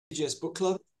CGS Book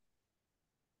Club.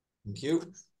 Thank you.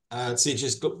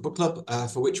 CGS Book Club,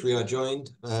 for which we are joined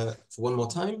for one more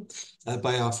time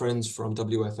by our friends from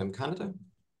WFM Canada.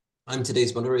 I'm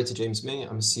today's moderator, James May.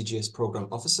 I'm a CGS Program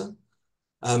Officer.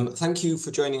 Thank you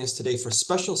for joining us today for a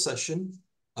special session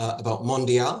about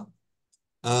Mondial.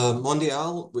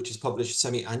 Mondial, which is published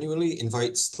semi-annually,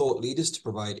 invites thought leaders to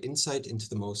provide insight into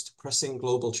the most pressing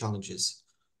global challenges.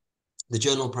 The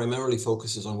journal primarily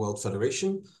focuses on world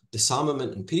federation,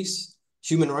 disarmament and peace,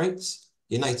 human rights,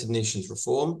 United Nations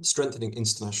reform, strengthening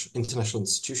international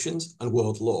institutions, and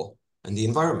world law, and the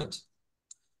environment.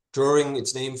 Drawing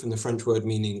its name from the French word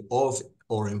meaning of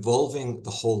or involving the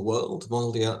whole world,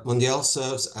 Mondial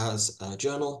serves as a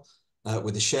journal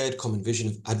with a shared common vision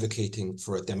of advocating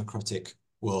for a democratic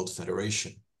world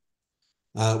federation.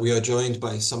 We are joined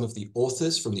by some of the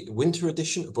authors from the winter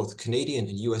edition of both the Canadian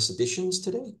and US editions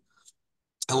today.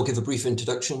 I will give a brief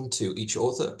introduction to each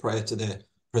author prior to their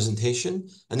presentation,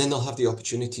 and then they'll have the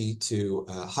opportunity to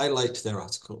highlight their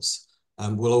articles.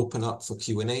 We'll open up for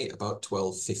Q&A about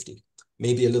 12:50,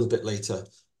 maybe a little bit later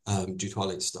due to our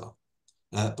late start.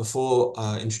 Before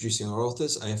introducing our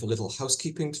authors, I have a little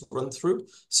housekeeping to run through.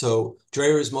 So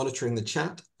Drea is monitoring the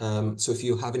chat. So if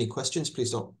you have any questions,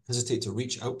 please don't hesitate to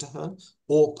reach out to her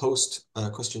or post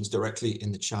questions directly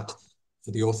in the chat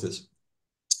for the authors.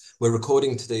 We're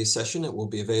recording today's session. It will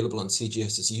be available on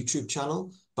CGS's YouTube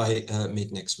channel by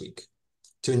mid next week.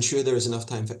 To ensure there is enough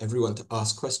time for everyone to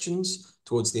ask questions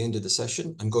towards the end of the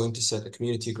session, I'm going to set a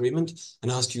community agreement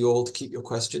and ask you all to keep your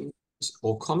questions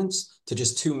or comments to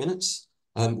just 2 minutes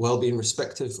while being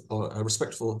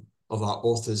respectful of our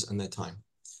authors and their time.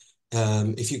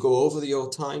 If you go over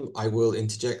your time, I will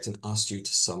interject and ask you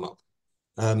to sum up.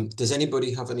 Does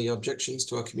anybody have any objections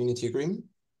to our community agreement?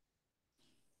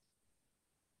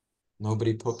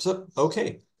 Nobody pops up.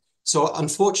 Okay. So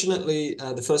unfortunately,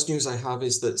 the first news I have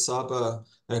is that Saba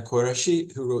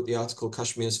Qureshi, who wrote the article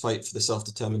Kashmir's Fight for the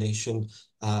Self-Determination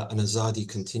and Azadi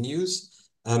Continues,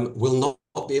 will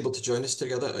not be able to join us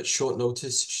together at short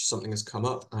notice. Something has come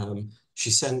up.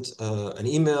 She sent an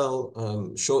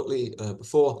email shortly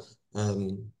before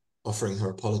offering her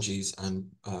apologies and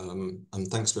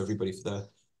thanks to everybody for their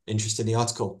interest in the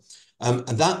article. And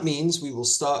that means we will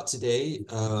start today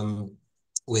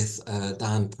with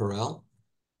Dan Perel.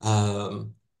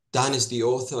 Dan is the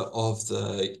author of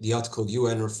the article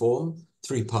UN Reform,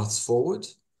 3 Paths Forward.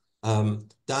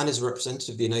 Dan is a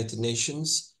representative of the United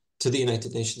Nations,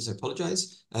 I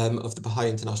apologize, of the Baha'i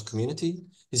international community.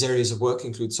 His areas of work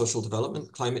include social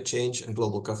development, climate change, and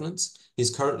global governance. He is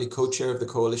currently co-chair of the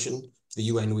Coalition for the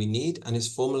UN We Need and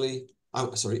is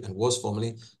was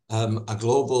formerly a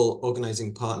global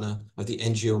organizing partner of the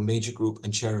NGO Major Group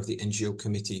and chair of the NGO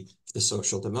Committee for the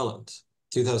Social Development.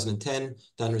 2010,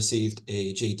 Dan received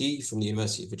a JD from the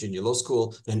University of Virginia Law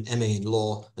School and an MA in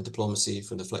Law and Diplomacy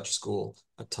from the Fletcher School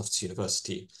at Tufts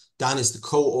University. Dan is the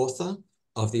co-author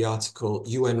of the article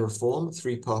UN Reform,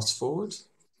 3 Paths Forward.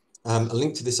 A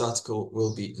link to this article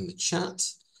will be in the chat.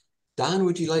 Dan,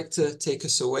 would you like to take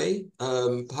us away?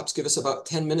 Perhaps give us about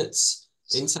 10 minutes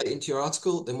insight into your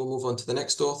article, then we'll move on to the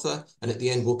next author, and at the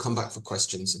end, we'll come back for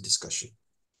questions and discussion.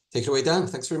 Take it away, Dan.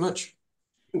 Thanks very much.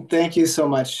 Thank you so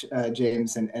much,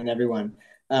 James and everyone.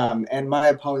 And my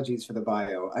apologies for the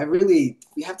bio.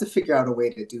 We have to figure out a way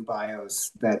to do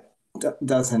bios that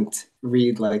doesn't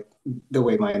read like the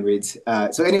way mine reads.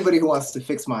 So anybody who wants to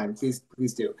fix mine, please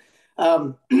do.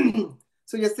 So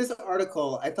yes, this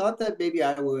article, I thought that maybe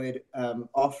I would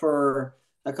offer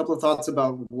a couple of thoughts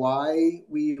about why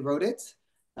we wrote it,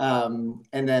 and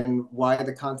then why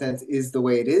the content is the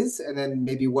way it is, and then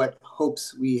maybe what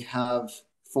hopes we have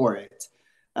for it.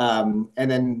 And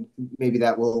then maybe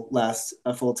that will last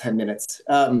a full 10 minutes.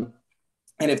 And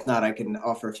if not, I can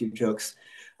offer a few jokes.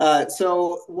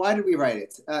 So why did we write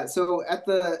it? So at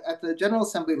the General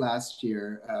Assembly last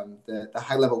year, the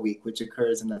high-level week, which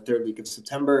occurs in the 3rd week of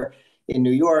September in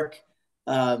New York,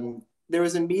 there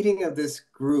was a meeting of this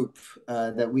group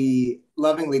that we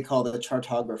lovingly call the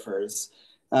Chartographers,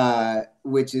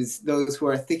 which is those who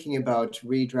are thinking about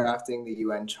redrafting the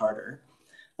UN Charter.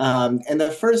 And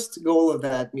the first goal of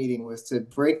that meeting was to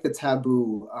break the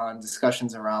taboo on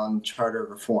discussions around charter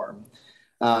reform.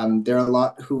 There are a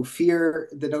lot who fear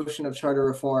the notion of charter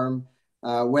reform,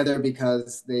 whether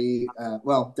because there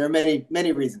are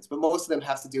many reasons, but most of them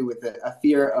have to do with a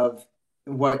fear of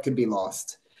what could be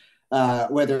lost.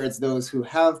 Whether it's those who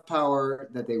have power,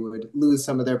 that they would lose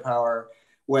some of their power,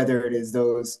 whether it is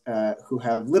those who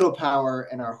have little power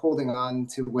and are holding on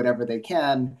to whatever they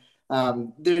can,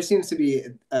 There seems to be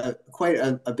quite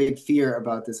a big fear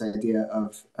about this idea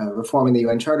of reforming the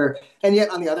UN Charter, and yet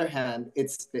on the other hand,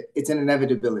 it's an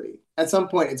inevitability. At some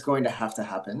point, it's going to have to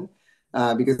happen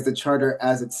because the Charter,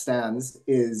 as it stands,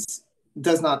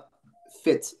 does not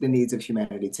fit the needs of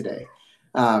humanity today.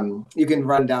 You can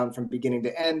run down from beginning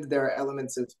to end. There are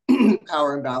elements of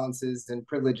power imbalances and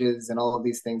privileges and all of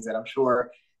these things that I'm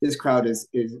sure this crowd is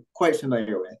quite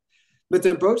familiar with. But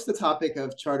to broach the topic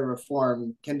of charter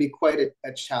reform can be quite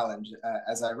a challenge,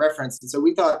 as I referenced. And so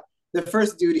we thought the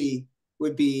first duty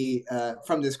would be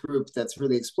from this group that's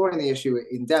really exploring the issue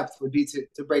in depth would be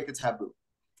to break the taboo.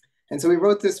 And so we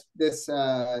wrote this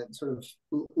sort of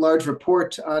large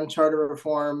report on charter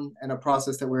reform and a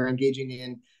process that we're engaging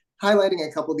in, highlighting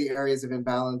a couple of the areas of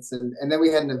imbalance. And then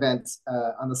we had an event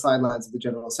on the sidelines of the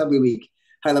General Assembly Week,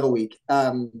 High Level Week.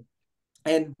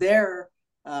 And there,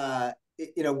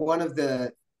 one of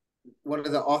the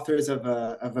authors of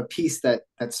a piece that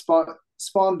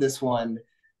spawned this one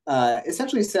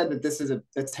essentially said that this is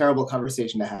a terrible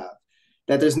conversation to have,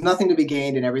 that there's nothing to be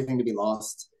gained and everything to be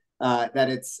lost, that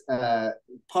it's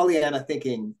Pollyanna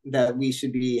thinking that we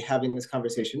should be having this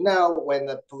conversation now when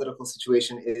the political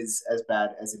situation is as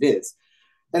bad as it is.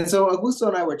 And so Augusto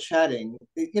and I were chatting.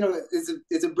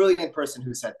 It's a brilliant person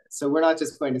who said this. So we're not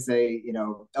just going to say,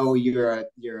 oh, you're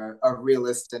a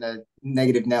realist and a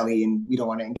negative Nelly, and we don't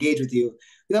want to engage with you.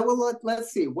 We thought, well,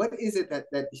 let's see, what is it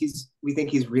that we think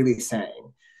he's really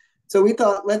saying? So we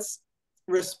thought, let's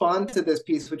respond to this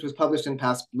piece, which was published in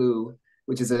Past Blue,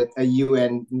 which is a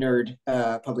UN nerd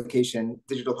publication,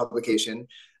 digital publication.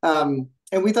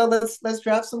 And we thought, let's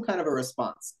draft some kind of a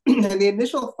response. And the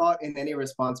initial thought in any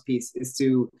response piece is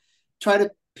to try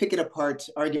to pick it apart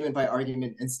argument by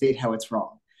argument and state how it's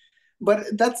wrong.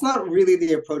 But that's not really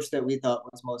the approach that we thought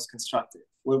was most constructive.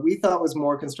 What we thought was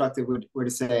more constructive were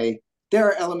to say, there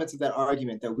are elements of that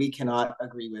argument that we cannot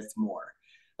agree with more.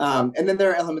 And then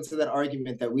there are elements of that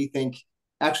argument that we think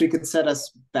actually could set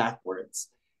us backwards.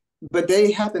 But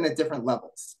they happen at different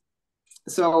levels.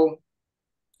 So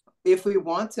if we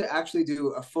want to actually do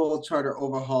a full charter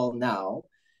overhaul now,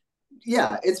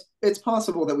 yeah, it's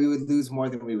possible that we would lose more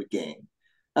than we would gain.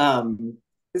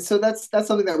 So that's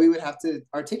something that we would have to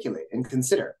articulate and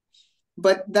consider.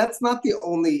 But that's not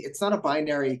it's not a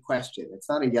binary question. It's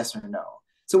not a yes or no.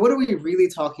 So what are we really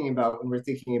talking about when we're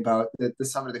thinking about the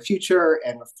Summit of the Future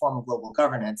and reform of global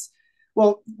governance?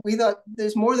 Well, we thought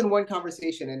there's more than one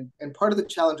conversation, and part of the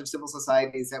challenge of civil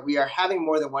society is that we are having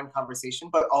more than one conversation,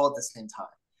 but all at the same time.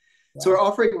 So we're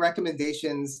offering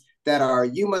recommendations that are,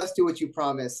 you must do what you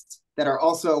promised, that are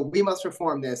also, we must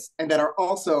reform this, and that are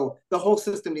also, the whole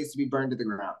system needs to be burned to the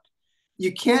ground.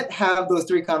 You can't have those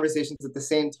three conversations at the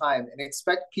same time and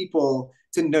expect people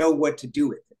to know what to do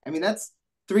with it. I mean, that's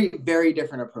three very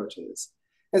different approaches.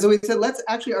 And so we said, let's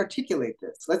actually articulate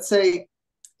this. Let's say,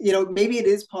 maybe it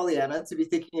is Pollyanna to be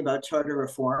thinking about charter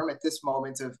reform at this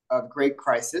moment of great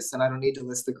crisis, and I don't need to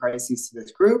list the crises to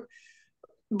this group.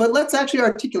 But let's actually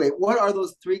articulate what are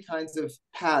those three kinds of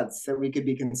paths that we could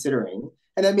be considering,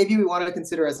 and then maybe we want to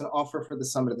consider as an offer for the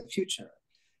Summit of the Future.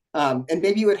 And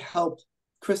maybe it would help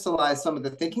crystallize some of the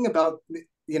thinking about,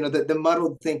 the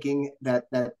muddled thinking that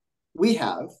we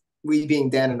have, we being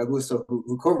Dan and Augusto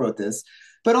who co-wrote this,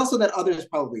 but also that others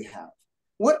probably have.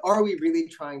 What are we really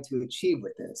trying to achieve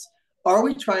with this? Are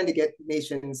we trying to get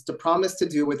nations to promise to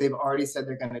do what they've already said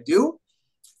they're going to do?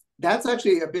 That's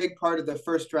actually a big part of the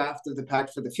first draft of the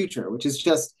Pact for the Future, which is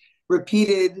just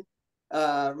repeated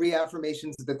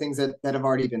reaffirmations of the things that have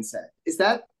already been said. Is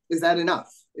that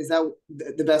enough? Is that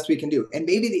the best we can do? And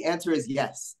maybe the answer is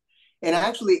yes. And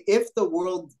actually, if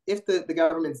the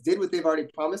governments did what they've already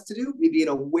promised to do, we'd be in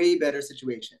a way better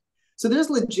situation. So there's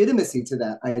legitimacy to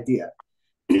that idea.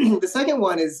 The second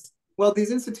one is, well, these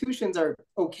institutions are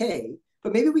okay,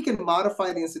 but maybe we can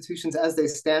modify the institutions as they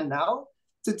stand now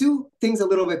to do things a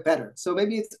little bit better. So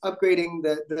maybe it's upgrading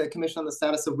the Commission on the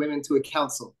Status of Women to a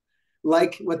council,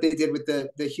 like what they did with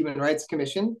the Human Rights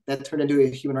Commission that turned into a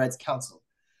Human Rights Council.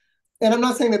 And I'm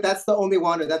not saying that that's the only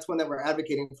one or that's one that we're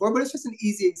advocating for, but it's just an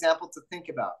easy example to think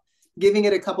about. Giving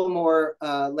it a couple more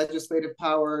legislative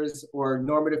powers or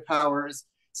normative powers,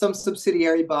 some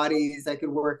subsidiary bodies that could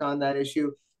work on that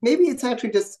issue. Maybe it's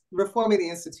actually just reforming the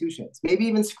institutions, maybe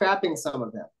even scrapping some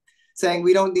of them, saying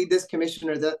we don't need this commission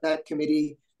or that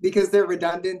committee because they're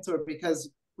redundant or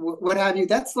because what have you.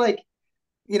 That's like,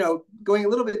 going a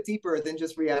little bit deeper than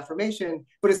just reaffirmation,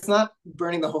 but it's not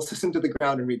burning the whole system to the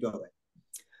ground and rebuilding.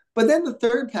 But then the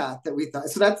third path that we thought,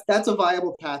 so that's a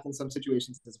viable path in some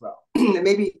situations as well. And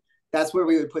maybe that's where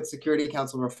we would put Security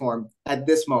Council reform at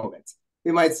this moment.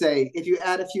 We might say, if you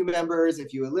add a few members,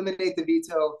 if you eliminate the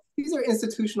veto, these are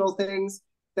institutional things.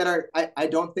 that are, I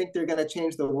don't think they're going to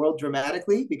change the world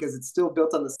dramatically because it's still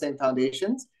built on the same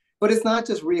foundations, but it's not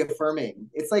just reaffirming.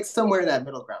 It's like somewhere in that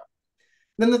middle ground.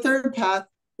 Then the third path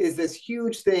is this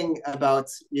huge thing about,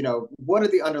 what are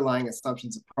the underlying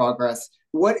assumptions of progress?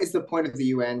 What is the point of the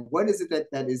UN? What is it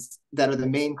that are the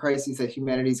main crises that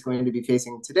humanity is going to be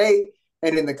facing today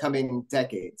and in the coming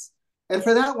decades? And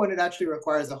for that one, it actually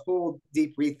requires a whole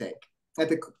deep rethink. At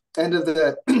the end of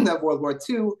the of World War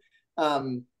II,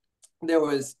 there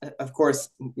was, of course,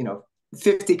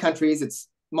 50 countries. It's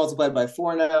multiplied by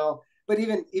 4 now. But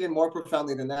even more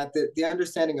profoundly than that, the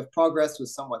understanding of progress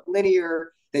was somewhat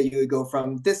linear, that you would go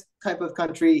from this type of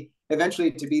country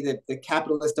eventually to be the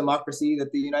capitalist democracy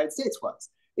that the United States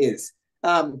is.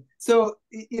 So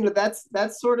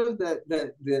that's sort of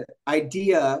the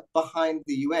idea behind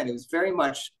the UN. It was very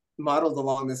much modeled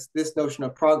along this notion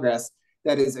of progress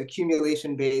that is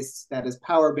accumulation based, that is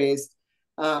power based.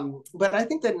 But I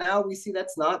think that now we see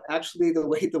that's not actually the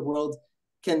way the world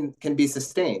can be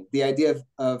sustained. The idea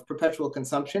of perpetual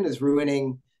consumption is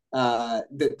ruining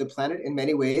the planet in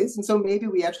many ways. And so maybe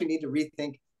we actually need to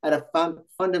rethink at a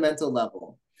fundamental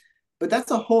level. But that's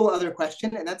a whole other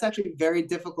question. And that's actually very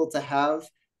difficult to have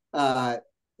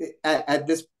at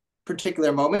this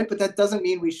particular moment. But that doesn't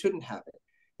mean we shouldn't have it.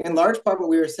 In large part, what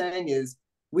we were saying is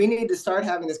we need to start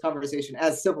having this conversation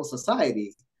as civil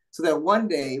society so that one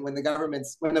day when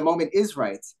the moment is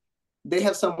right, they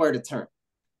have somewhere to turn.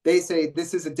 They say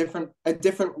this is a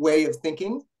different way of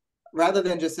thinking, rather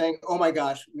than just saying, oh my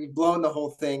gosh, we've blown the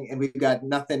whole thing and we've got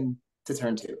nothing to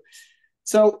turn to.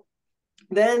 So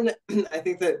then I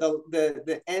think that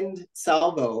the end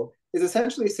salvo is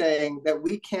essentially saying that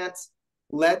we can't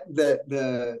let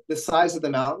the size of the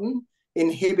mountain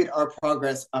inhibit our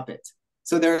progress up it.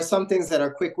 So there are some things that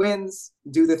are quick wins,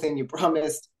 do the thing you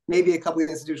promised. Maybe a couple of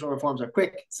institutional reforms are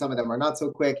quick, some of them are not so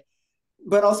quick.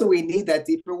 But also we need that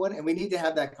deeper one, and we need to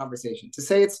have that conversation. To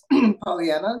say it's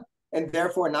Pollyanna and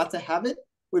therefore not to have it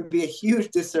would be a huge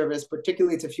disservice,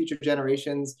 particularly to future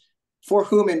generations, for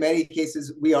whom in many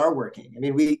cases we are working. I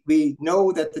mean, we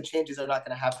know that the changes are not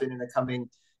going to happen in the coming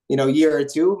year or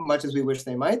two, much as we wish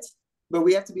they might, but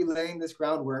we have to be laying this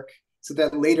groundwork so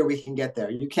that later we can get there.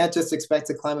 You can't just expect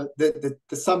to climb the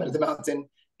summit of the mountain.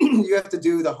 You have to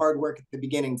do the hard work at the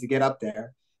beginning to get up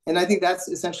there. And I think that's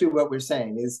essentially what we're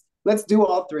saying is, let's do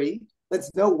all three.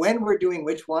 Let's know when we're doing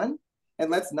which one. And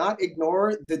let's not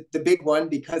ignore the big one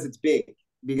because it's big.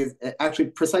 Because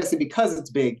actually, precisely because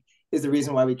it's big is the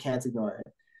reason why we can't ignore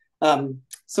it.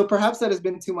 So perhaps that has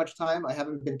been too much time. I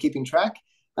haven't been keeping track.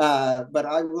 But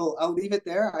I'll leave it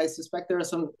there. I suspect there are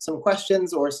some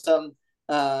questions or some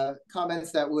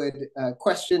comments that would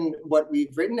question what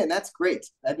we've written. And that's great.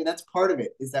 I mean, that's part of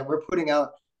it, is that we're putting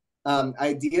out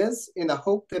ideas in the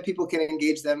hope that people can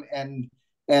engage them and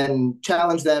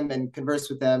challenge them and converse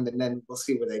with them, and then we'll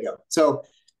see where they go. So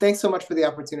thanks so much for the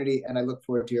opportunity, and I look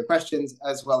forward to your questions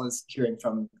as well as hearing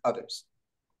from others.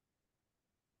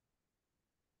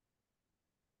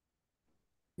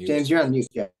 James, you're on mute.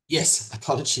 Yeah. Yes,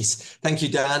 apologies. Thank you,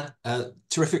 Dan.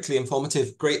 Terrifically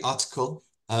informative, great article.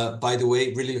 By the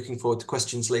way, really looking forward to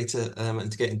questions later and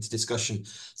to get into discussion.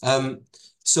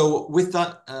 So with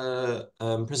that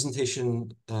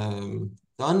presentation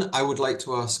done, I would like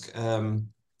to ask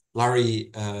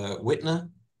Larry Whitner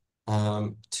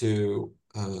to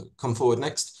come forward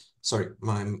next. Sorry,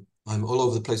 I'm all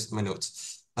over the place with my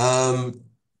notes.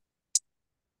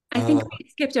 I think we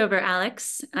skipped over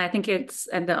Alex. I think it's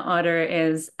the order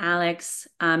is Alex,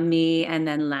 me, and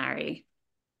then Larry.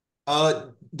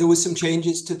 There was some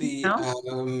changes to the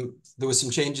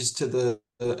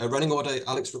No? running order.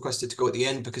 Alex requested to go at the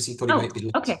end because he thought he might be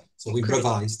late. Okay. So we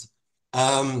revised.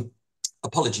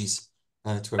 Apologies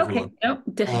to everyone.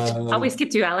 Okay. No, always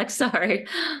skip you, Alex. Sorry.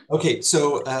 Okay,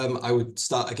 so I would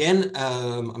start again.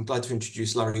 I'm glad to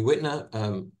introduce Larry Whitner.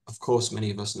 Of course,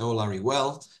 many of us know Larry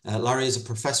well. Larry is a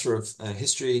professor of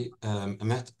history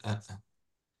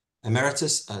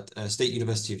emeritus at State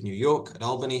University of New York at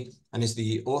Albany, and is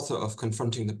the author of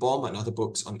Confronting the Bomb and other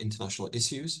books on international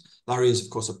issues. Larry is,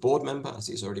 of course, a board member, as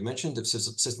he's already mentioned, of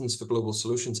Citizens for Global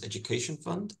Solutions Education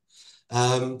Fund.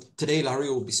 Today, Larry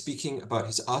will be speaking about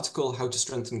his article, How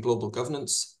Strengthen Global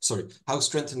Governance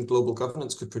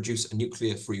Could Produce a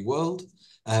Nuclear-Free World.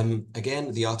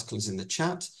 Again, the article is in the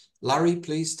chat. Larry,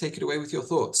 please take it away with your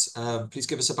thoughts. Please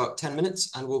give us about 10 minutes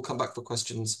and we'll come back for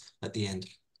questions at the end.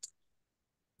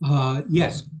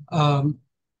 Yes,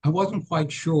 I wasn't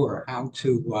quite sure how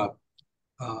to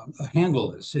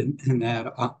handle this in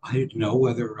that I didn't know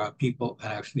whether people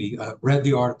actually read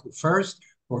the article first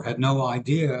or had no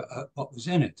idea what was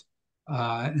in it.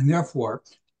 And therefore,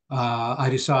 I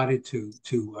decided to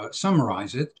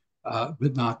summarize it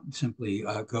but not simply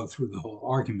go through the whole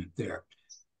argument there.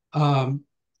 Um,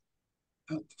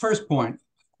 First point,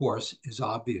 of course, is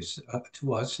obvious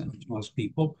to us and to most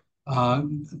people,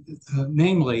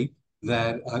 namely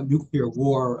that nuclear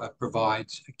war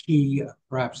provides a key,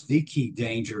 perhaps the key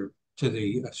danger to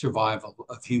the survival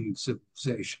of human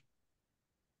civilization.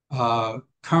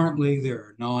 Currently, there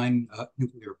are 9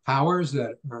 nuclear powers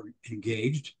that are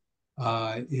engaged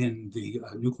in the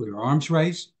nuclear arms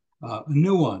race. A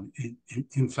new one,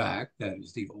 in fact, that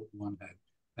is the old one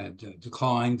had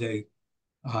declined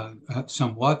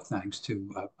somewhat thanks to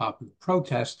popular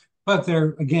protest, but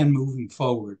they're again moving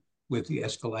forward with the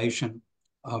escalation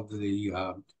of the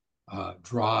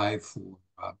drive for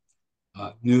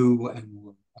new and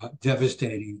more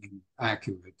devastating and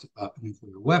accurate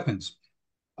nuclear weapons.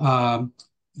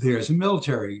 There's a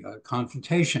military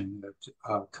confrontation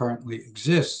that currently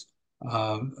exists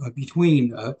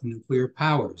between nuclear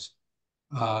powers.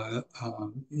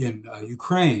 In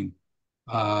Ukraine,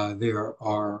 there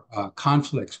are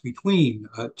conflicts between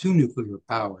 2 nuclear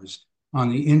powers on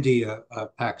the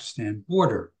India-Pakistan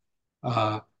border.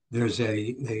 There's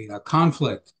a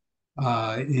conflict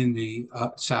in the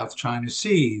South China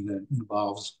Sea that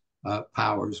involves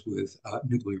powers with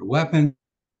nuclear weapons.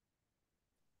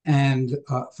 And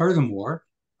furthermore,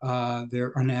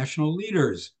 there are national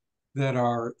leaders that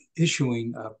are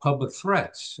issuing public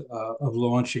threats of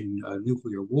launching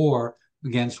nuclear war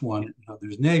against one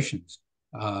another's nations.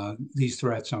 These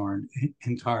threats aren't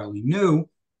entirely new,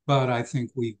 but I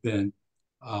think we've been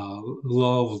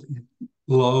lulled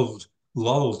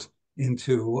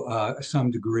into some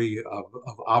degree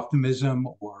of optimism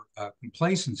or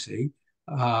complacency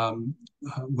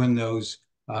when those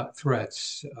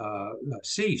threats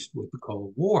ceased with the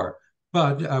Cold War.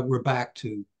 But we're back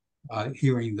to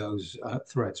hearing those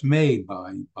threats made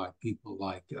by people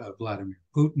like Vladimir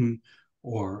Putin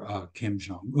or Kim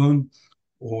Jong-un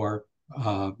or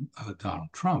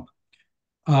Donald Trump.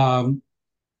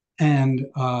 And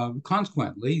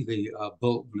consequently, the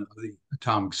Bulletin of the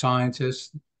Atomic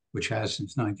Scientists, which has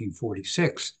since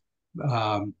 1946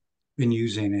 been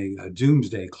using a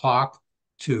doomsday clock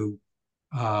to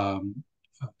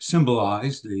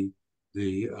symbolize the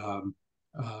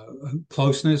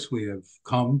closeness we have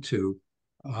come to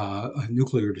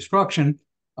nuclear destruction.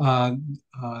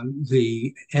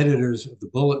 The editors of the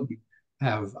Bulletin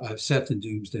have set the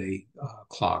doomsday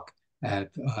clock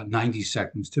at 90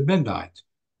 seconds to midnight,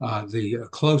 the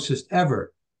closest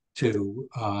ever to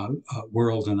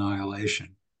world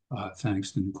annihilation,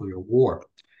 thanks to nuclear war.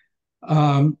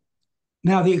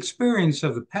 Now, the experience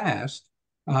of the past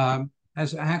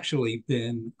has actually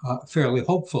been fairly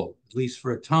hopeful, at least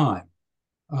for a time.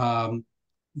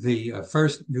 The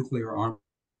first nuclear arm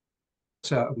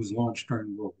was launched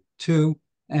during World War II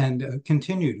and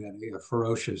continued at a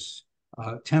ferocious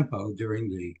tempo during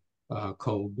the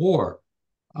Cold War.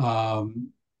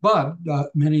 But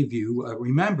many of you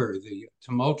remember the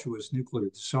tumultuous nuclear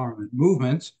disarmament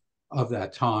movements of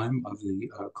that time, of the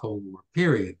Cold War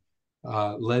period,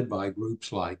 led by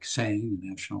groups like SANE, the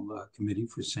National Committee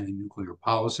for Sane Nuclear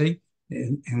Policy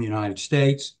in the United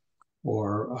States,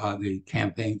 or the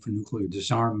Campaign for Nuclear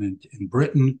Disarmament in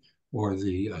Britain, or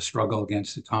the Struggle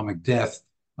Against Atomic Death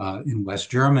in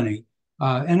West Germany,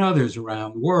 and others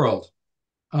around the world,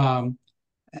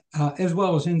 as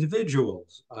well as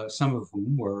individuals, some of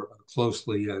whom were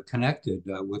closely connected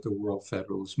with the World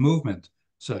Federalist movement,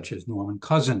 such as Norman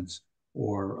Cousins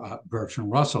or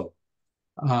Bertrand Russell.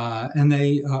 And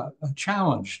they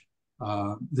challenged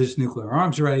this nuclear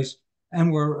arms race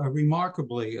and were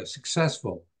remarkably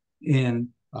successful in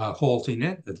halting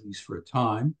it, at least for a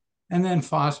time, and then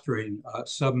fostering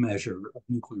some measure of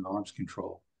nuclear arms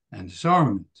control and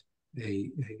disarmament, a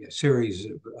series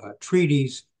of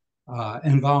treaties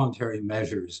and voluntary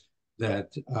measures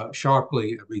that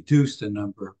sharply reduced the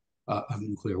number of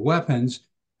nuclear weapons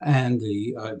and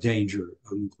the danger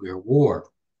of nuclear war.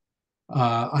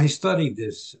 I studied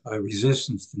this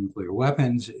resistance to nuclear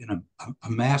weapons in a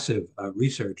massive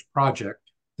research project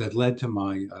that led to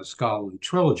my scholarly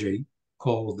trilogy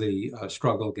called The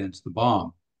Struggle Against the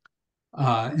Bomb,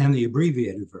 and the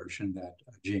abbreviated version that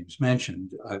James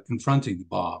mentioned, Confronting the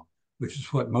Bomb, which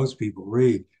is what most people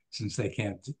read since they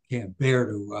can't bear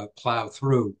to plow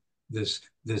through this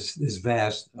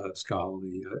vast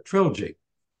scholarly trilogy.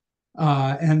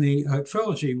 And the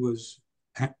trilogy was,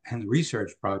 and the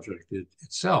research project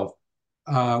itself,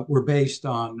 were based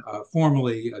on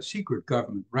formerly secret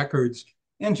government records,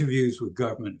 interviews with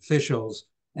government officials,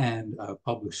 and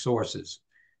public sources.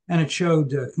 And it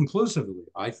showed conclusively,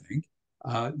 I think,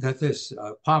 that this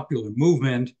popular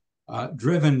movement,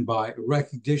 driven by a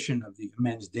recognition of the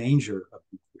immense danger of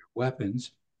nuclear weapons,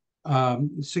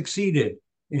 succeeded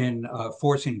in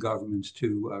forcing governments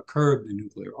to curb the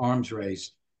nuclear arms race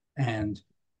and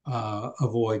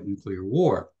avoid nuclear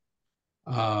war.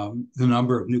 The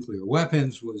number of nuclear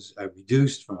weapons was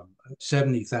reduced from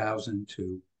 70,000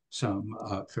 to some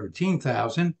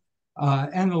 13,000,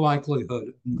 and the likelihood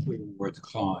of nuclear war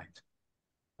declined.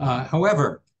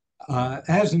 However,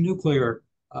 as the nuclear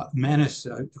menace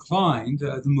declined,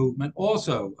 the movement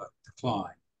also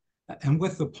declined. And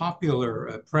with the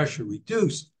popular pressure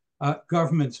reduced,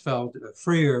 governments felt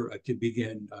freer to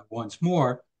begin once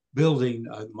more building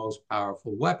the most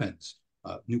powerful weapons,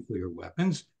 nuclear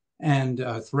weapons, and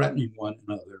threatening one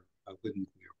another with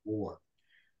nuclear war.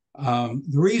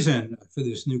 The reason for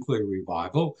this nuclear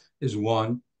revival is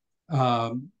one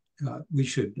we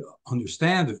should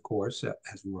understand, of course,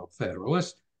 as World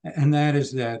Federalists, and that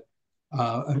is that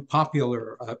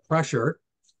popular pressure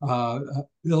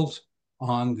built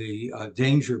on the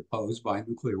danger posed by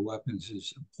nuclear weapons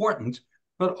is important,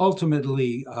 but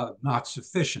ultimately not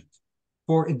sufficient,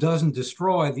 for it doesn't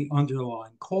destroy the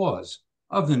underlying cause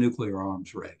of the nuclear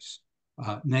arms race,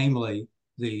 namely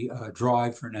the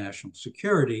drive for national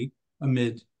security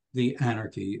amid the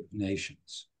anarchy of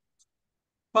nations.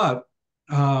 But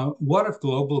what if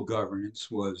global governance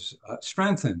was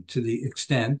strengthened to the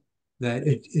extent that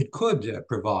it could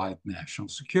provide national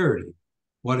security?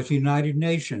 What if the United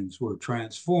Nations were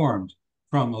transformed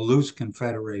from a loose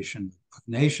confederation of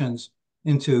nations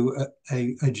into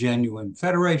a genuine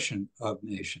federation of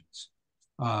nations,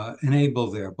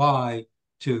 enabled thereby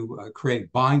to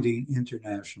create binding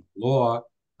international law,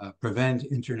 prevent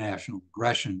international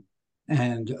aggression,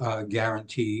 and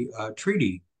guarantee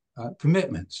treaty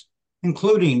commitments,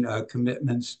 including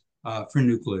commitments for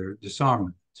nuclear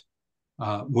disarmament?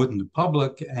 Wouldn't the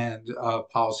public and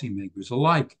policymakers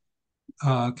alike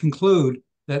conclude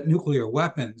that nuclear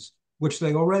weapons, which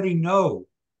they already know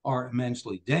are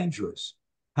immensely dangerous,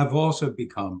 have also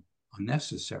become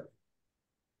unnecessary?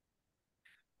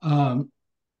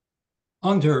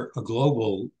 Under a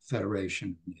global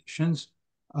federation of nations,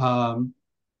 no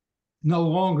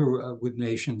longer would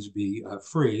nations be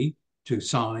free to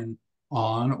sign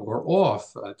on or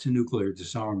off to nuclear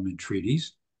disarmament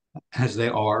treaties, as they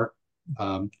are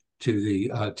to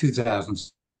the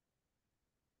 2000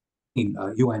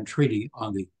 UN Treaty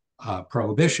on the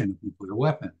Prohibition of Nuclear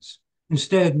Weapons.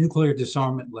 Instead, nuclear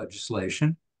disarmament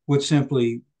legislation would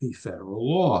simply be federal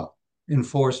law,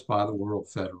 enforced by the world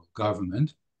federal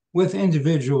government, with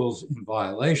individuals in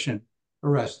violation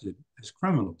arrested as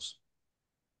criminals.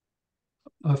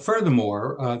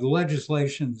 Furthermore, the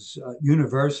legislation's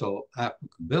universal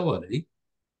applicability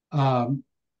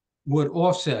would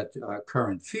offset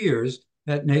current fears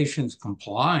that nations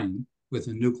complying with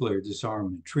the nuclear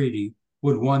disarmament treaty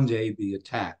would one day be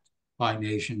attacked by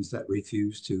nations that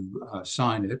refuse to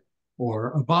sign it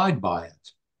or abide by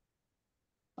it.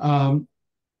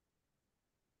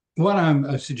 What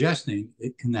I'm suggesting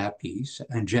in that piece,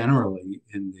 and generally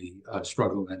in the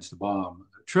Struggle Against the Bomb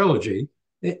trilogy,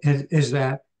 is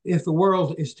that if the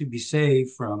world is to be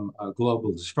saved from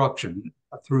global destruction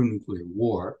through nuclear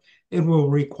war, it will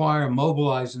require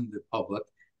mobilizing the public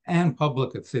and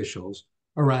public officials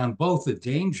around both the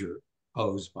danger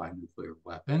posed by nuclear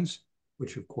weapons,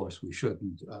 which of course we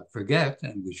shouldn't forget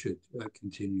and we should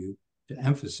continue to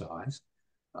emphasize,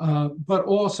 but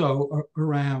also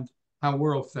around how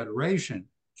World Federation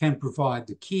can provide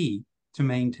the key to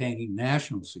maintaining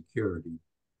national security,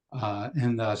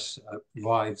 and thus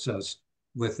provides us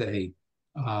with a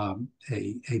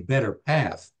better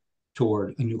path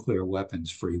toward a nuclear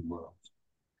weapons-free world.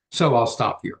 So I'll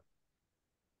stop here.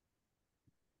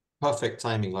 Perfect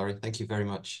timing, Laurie. Thank you very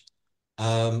much.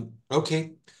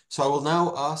 Okay, so I will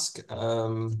now ask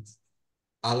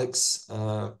Alex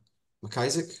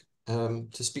McIsaac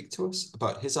to speak to us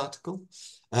about his article.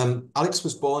 Alex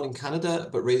was born in Canada,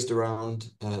 but raised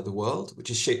around the world, which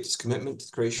has shaped his commitment to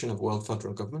the creation of world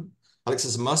federal government. Alex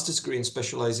has a master's degree in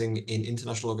specializing in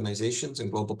international organizations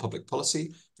and global public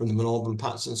policy from the Norman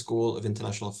Paterson School of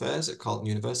International Affairs at Carleton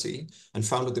University, and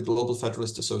founded the Global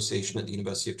Federalist Association at the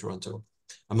University of Toronto.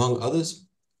 Among others,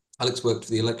 Alex worked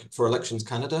for Elections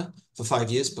Canada for 5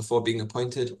 years before being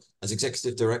appointed as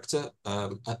Executive Director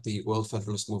at the World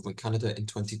Federalist Movement Canada in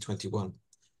 2021.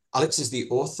 Alex is the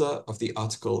author of the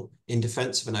article In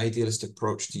Defense of an Idealist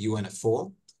Approach to UN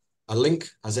Reform. A link,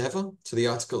 as ever, to the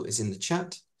article is in the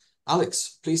chat.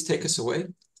 Alex, please take us away.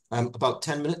 About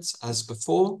 10 minutes as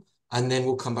before, and then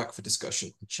we'll come back for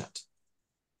discussion and chat.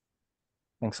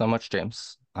 Thanks so much,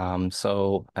 James.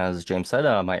 So as James said,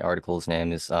 my article's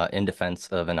name is In Defense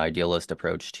of an Idealist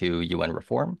Approach to UN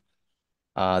Reform.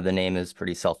 The name is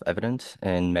pretty self-evident.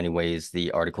 In many ways,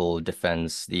 the article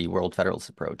defends the World Federalist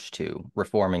approach to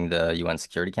reforming the UN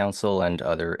Security Council and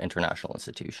other international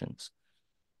institutions.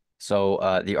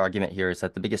 So the argument here is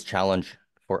that the biggest challenge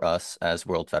for us as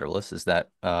World Federalists is that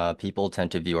people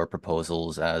tend to view our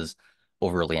proposals as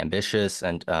overly ambitious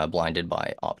and blinded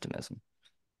by optimism.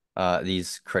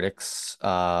 These critics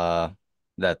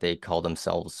that they call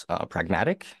themselves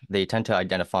pragmatic, they tend to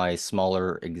identify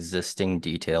smaller existing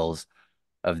details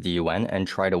of the UN and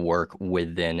try to work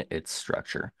within its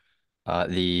structure.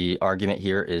 The argument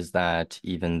here is that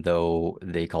even though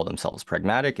they call themselves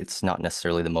pragmatic, it's not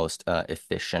necessarily the most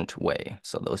efficient way.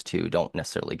 So those two don't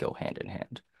necessarily go hand in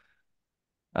hand.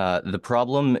 The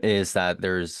problem is that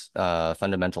there's a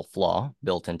fundamental flaw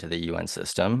built into the UN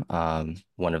system.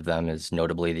 One of them is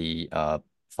notably the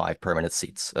 5 permanent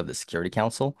seats of the Security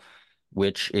Council,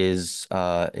 which is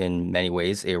in many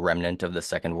ways a remnant of the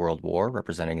Second World War,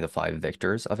 representing the 5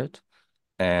 victors of it.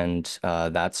 And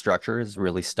that structure is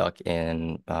really stuck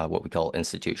in what we call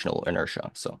institutional inertia.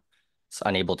 So it's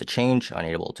unable to change,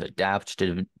 unable to adapt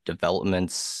to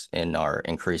developments in our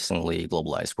increasingly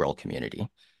globalized world community.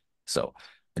 So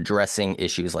addressing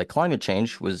issues like climate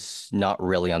change was not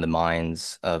really on the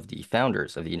minds of the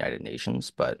founders of the United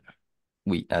Nations, but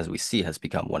as we see, has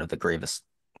become one of the gravest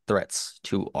threats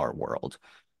to our world.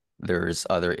 There's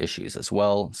other issues as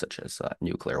well, such as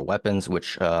nuclear weapons,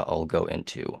 which I'll go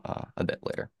into a bit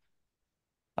later.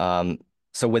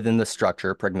 So within the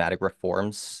structure, pragmatic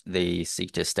reforms, they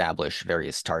seek to establish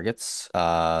various targets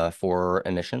for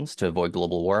emissions to avoid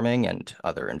global warming and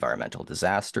other environmental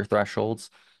disaster thresholds.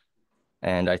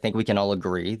 And I think we can all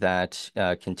agree that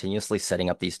continuously setting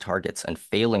up these targets and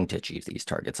failing to achieve these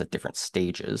targets at different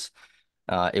stages,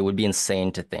 it would be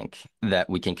insane to think that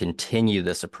we can continue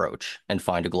this approach and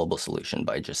find a global solution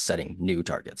by just setting new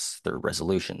targets through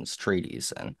resolutions,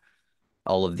 treaties, and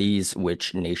all of these,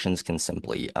 which nations can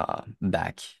simply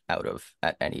back out of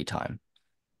at any time.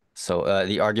 So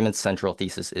the argument's central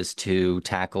thesis is to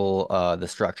tackle the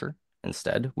structure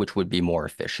instead, which would be more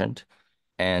efficient,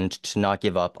 and to not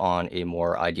give up on a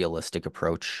more idealistic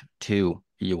approach to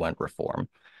UN reform,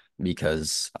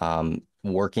 because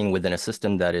working within a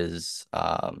system that is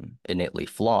innately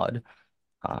flawed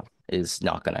is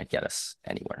not going to get us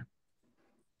anywhere.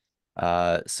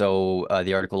 So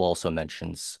the article also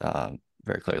mentions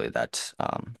very clearly that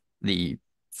the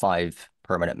 5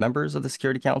 permanent members of the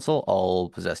Security Council all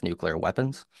possess nuclear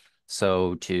weapons.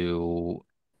 So to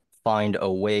find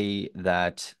a way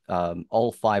that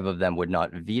all 5 of them would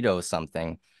not veto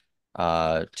something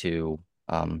to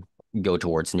go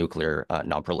towards nuclear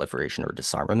non-proliferation or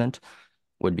disarmament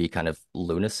would be kind of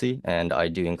lunacy. And I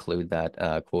do include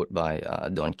that quote by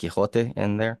Don Quixote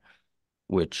in there,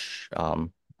 which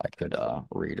I could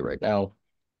read right now.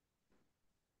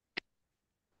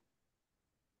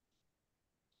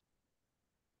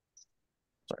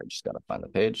 Sorry, I just gotta find the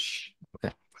page.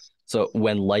 Okay. So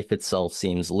when life itself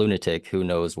seems lunatic, who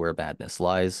knows where madness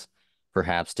lies?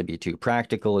 Perhaps to be too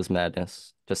practical is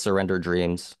madness. To surrender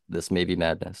dreams, this may be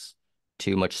madness.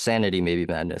 Too much sanity may be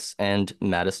madness. And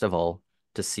maddest of all,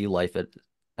 to see life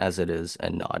as it is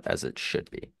and not as it should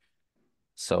be.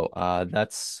 So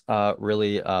that's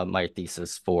really my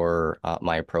thesis for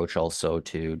my approach also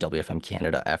to WFM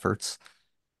Canada efforts,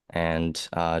 and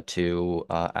to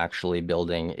actually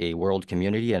building a world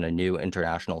community and a new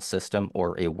international system,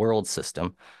 or a world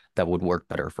system that would work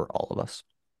better for all of us.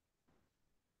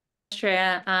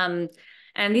 Shreya.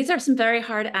 And these are some very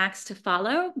hard acts to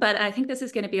follow, but I think this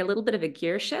is going to be a little bit of a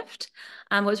gear shift.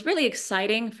 What was really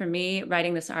exciting for me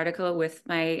writing this article with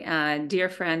my dear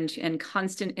friend and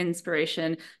constant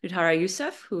inspiration, Nutara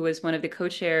Yusuf, who was one of the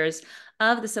co-chairs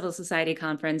of the Civil Society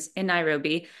Conference in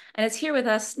Nairobi, and is here with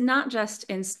us not just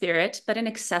in spirit, but in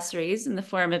accessories in the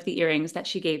form of the earrings that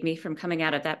she gave me from coming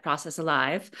out of that process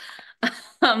alive. I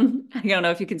don't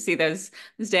know if you can see those.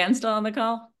 Is Dan still on the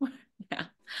call? Yeah.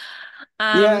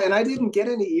 Yeah, and I didn't get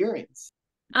any earrings.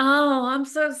 Oh, I'm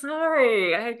so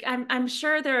sorry. I'm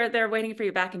sure they're waiting for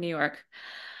you back in New York.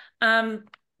 What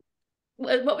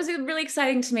was really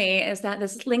exciting to me is that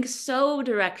this links so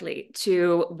directly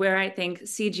to where I think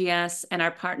CGS and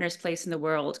our partners' place in the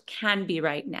world can be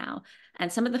right now,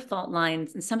 and some of the fault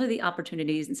lines and some of the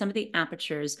opportunities and some of the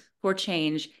apertures for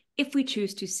change if we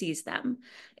choose to seize them,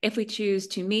 if we choose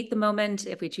to meet the moment,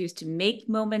 if we choose to make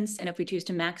moments, and if we choose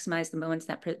to maximize the moments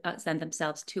that present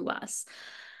themselves to us.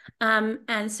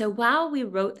 And so while we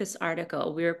wrote this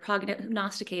article, we were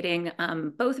prognosticating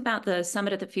both about the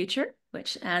Summit of the Future,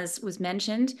 which, as was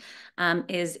mentioned,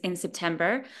 is in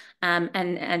September.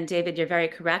 And David, you're very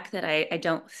correct that I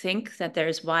don't think that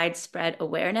there's widespread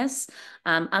awareness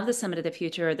of the Summit of the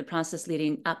Future or the process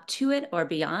leading up to it or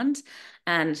beyond.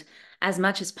 And as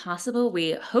much as possible,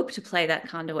 we hope to play that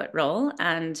conduit role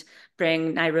and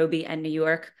bring Nairobi and New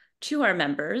York to our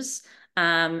members,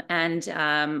 and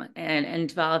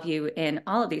involve you in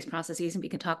all of these processes, and we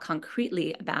can talk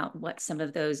concretely about what some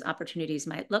of those opportunities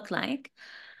might look like.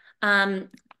 Now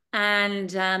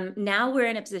we're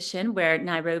in a position where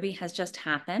Nairobi has just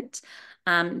happened.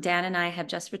 Dan and I have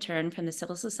just returned from the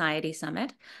Civil Society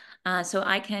Summit, so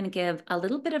I can give a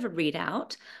little bit of a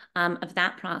readout of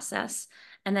that process,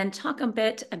 and then talk a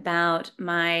bit about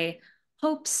my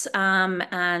hopes I'm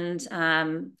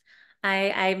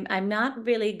not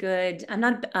really good. I'm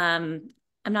not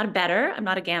a bettor. I'm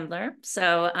not a gambler.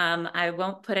 So I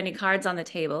won't put any cards on the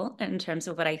table in terms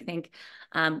of what I think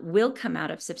will come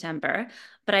out of September.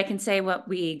 But I can say what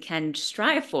we can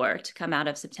strive for to come out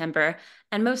of September,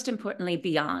 and most importantly,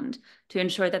 beyond, to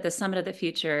ensure that the Summit of the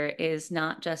Future is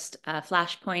not just a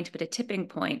flashpoint, but a tipping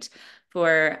point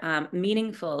for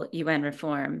meaningful UN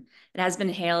reform. It has been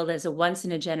hailed as a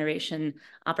once-in-a-generation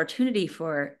opportunity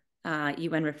for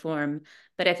UN reform.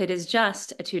 But if it is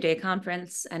just a 2-day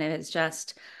conference and it is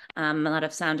just a lot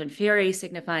of sound and fury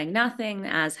signifying nothing,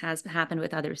 as has happened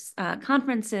with other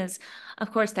conferences,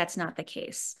 of course, that's not the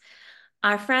case.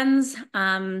 Our friends,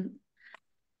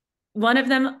 one of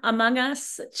them among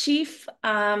us, Chief,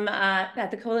 at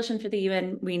the Coalition for the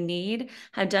UN We Need,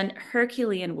 have done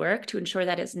Herculean work to ensure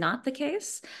that is not the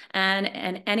case, and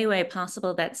in any way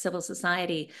possible that civil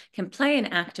society can play an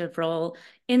active role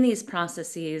in these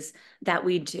processes that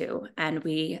we do, and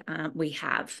we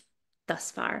have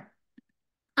thus far.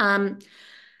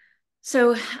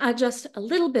 So just a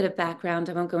little bit of background.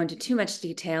 I won't go into too much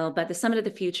detail, but the Summit of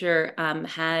the Future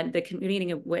had the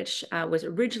convening of which was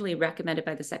originally recommended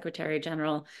by the Secretary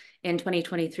General in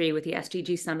 2023 with the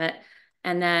SDG Summit.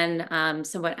 And then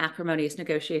somewhat acrimonious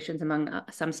negotiations among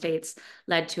some states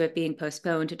led to it being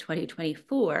postponed to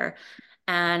 2024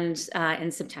 and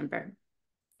in September.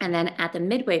 And then at the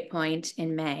midway point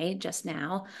in May, just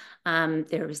now,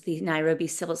 there was the Nairobi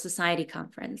Civil Society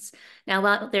Conference. Now,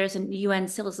 while there's a UN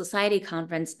Civil Society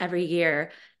Conference every year,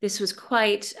 this was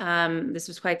quite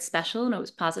special, and it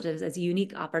was posited as a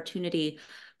unique opportunity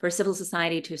for civil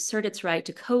society to assert its right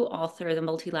to co-author the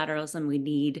multilateralism we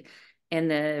need in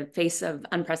the face of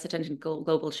unprecedented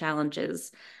global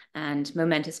challenges and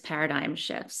momentous paradigm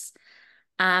shifts.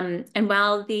 And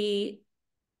while the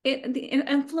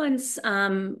influence,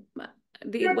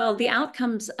 the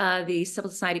outcomes the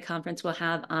Civil Society Conference will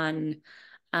have on,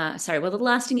 the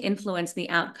lasting influence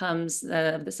the outcomes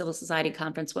of the Civil Society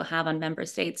Conference will have on member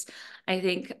states, I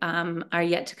think are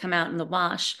yet to come out in the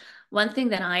wash. One thing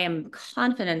that I am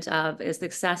confident of is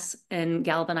success in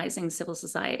galvanizing civil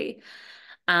society.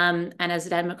 And as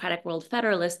democratic world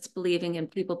federalists believing in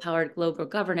people-powered global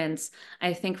governance,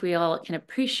 I think we all can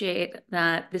appreciate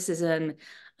that this is an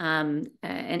end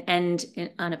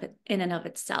in and of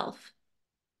itself.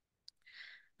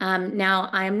 Now,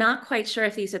 I am not quite sure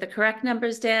if these are the correct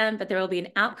numbers, Dan, but there will be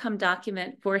an outcome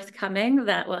document forthcoming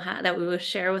that we will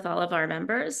share with all of our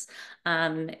members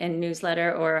in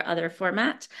newsletter or other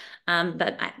format.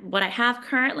 But what I have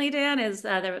currently, Dan, is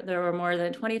there were more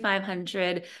than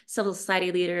 2,500 civil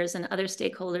society leaders and other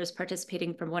stakeholders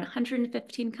participating from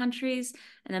 115 countries,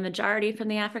 and the majority from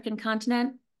the African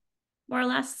continent, more or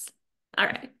less. All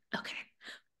right, okay,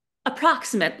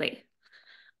 approximately.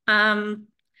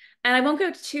 And I won't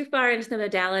go too far into the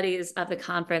modalities of the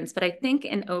conference, but I think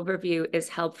an overview is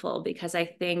helpful because I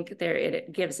think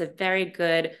it gives a very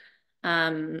good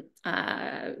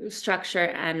structure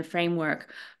and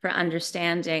framework for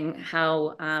understanding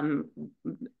how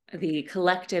the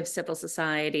collective civil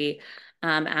society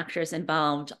actors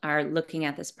involved are looking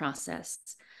at this process.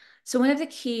 So one of the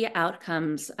key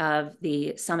outcomes of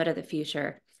the Summit of the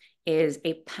Future is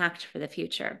a pact for the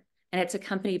future. And it's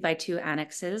accompanied by 2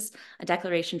 annexes, a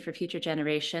declaration for future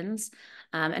generations,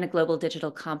 and a global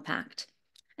digital compact.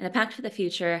 And the Pact for the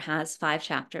Future has 5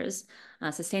 chapters: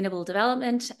 sustainable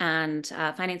development and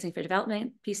financing for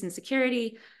development, peace and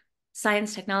security,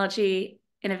 science, technology,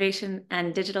 innovation,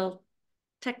 and digital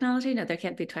technology. No, there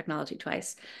can't be technology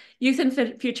twice. Youth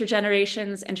and future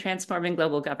generations, and transforming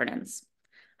global governance.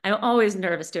 I'm always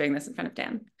nervous doing this in front of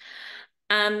Dan.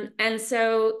 And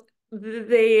so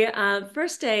the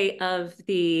first day of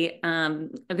the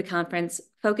conference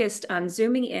focused on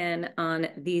zooming in on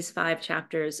these 5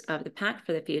 chapters of the Pact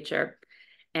for the Future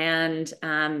and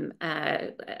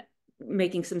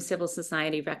making some civil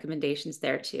society recommendations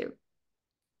there too.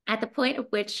 At the point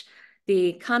at which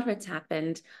the conference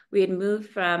happened, we had moved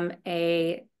from we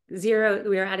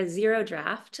were at a zero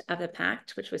draft of the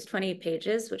pact, which was 20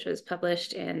 pages, which was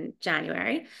published in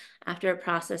January after a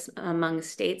process among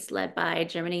states led by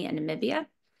Germany and Namibia.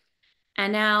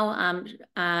 And now,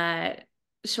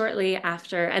 shortly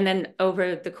after, and then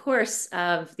over the course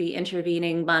of the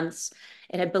intervening months,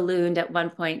 it had ballooned at one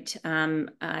point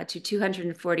to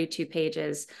 242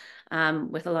 pages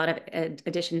with a lot of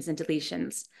additions and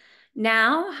deletions.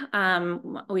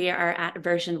 Now we are at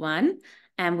version 1,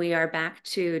 and we are back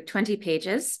to 20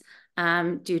 pages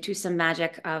due to some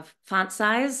magic of font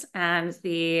size and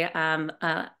the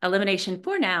elimination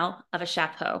for now of a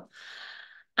chapeau.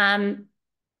 And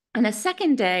the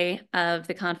second day of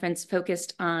the conference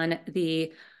focused on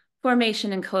the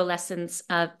formation and coalescence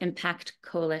of impact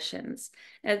coalitions.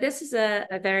 Now, this is a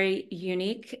very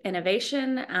unique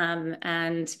innovation,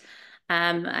 and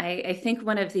I think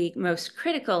one of the most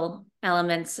critical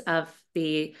elements of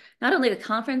not only the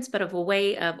conference, but of a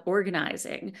way of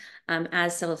organizing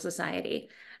as civil society.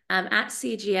 At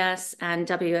CGS and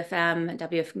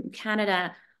WFM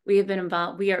Canada, we have been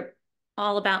involved, we are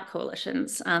all about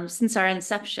coalitions since our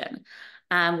inception.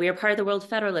 We are part of the World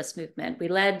Federalist movement. We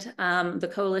led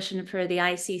the coalition for the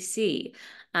ICC,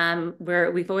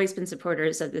 where we've always been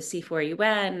supporters of the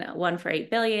C4UN, 1 for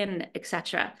 8 billion,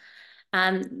 etc.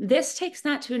 This takes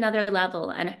that to another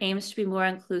level and aims to be more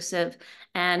inclusive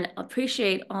and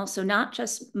appreciate also not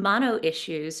just mono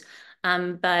issues,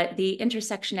 but the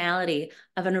intersectionality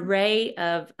of an array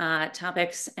of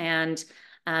topics and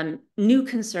new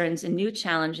concerns and new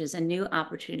challenges and new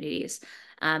opportunities.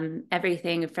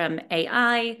 Everything from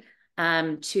AI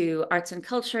to arts and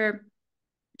culture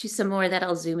to some more that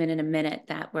I'll zoom in a minute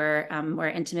that we're more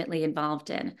intimately involved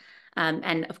in.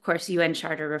 And of course, UN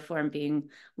Charter reform being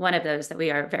one of those that we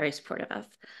are very supportive of.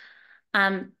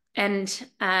 And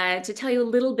to tell you a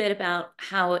little bit about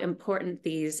how important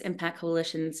these impact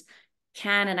coalitions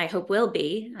can, and I hope will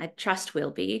be, I trust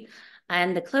will be,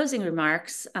 and the closing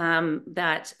remarks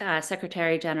that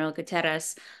Secretary General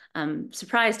Guterres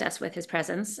surprised us with his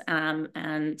presence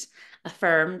and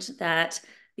affirmed that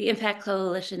the impact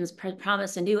coalitions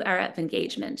promise a new era of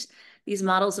engagement. These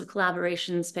models of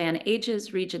collaboration span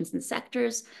ages, regions, and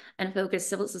sectors, and focus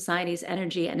civil society's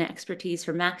energy and expertise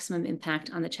for maximum impact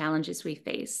on the challenges we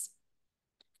face.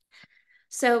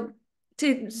 So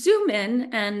to zoom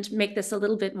in and make this a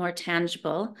little bit more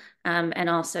tangible, and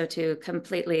also to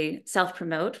completely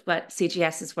self-promote what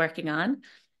CGS is working on,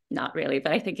 not really,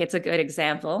 but I think it's a good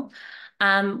example.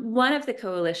 One of the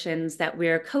coalitions that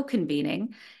we're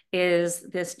co-convening is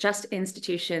this Just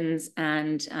Institutions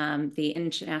and the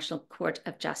International Court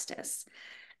of Justice.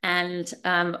 And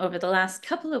over the last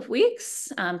couple of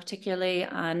weeks, particularly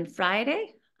on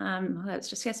Friday, that was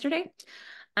just yesterday,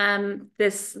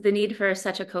 the need for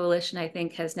such a coalition, I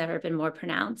think, has never been more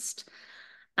pronounced.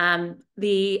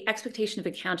 The expectation of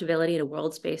accountability in a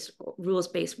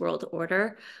rules-based world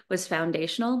order was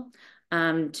foundational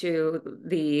to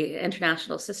the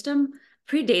international system,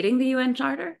 predating the UN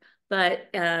Charter, but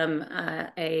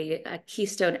a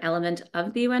keystone element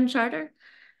of the UN Charter.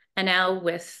 And now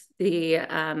with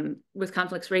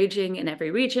conflicts raging in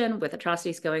every region, with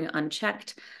atrocities going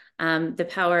unchecked, the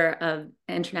power of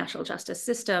international justice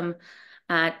system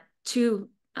to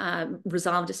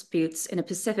resolve disputes in a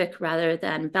pacific rather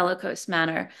than bellicose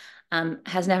manner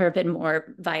has never been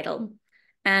more vital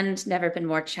and never been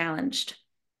more challenged.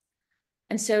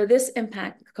 And so this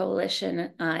impact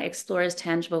coalition explores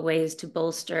tangible ways to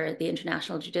bolster the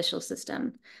international judicial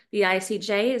system. The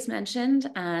ICJ is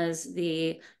mentioned as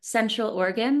the central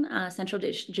organ, central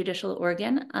judicial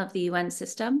organ of the UN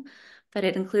system, but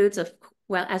it includes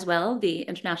as well the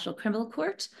International Criminal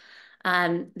Court,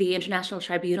 the International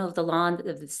Tribunal of the Law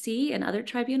of the Sea and other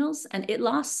tribunals, and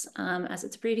ITLOS, as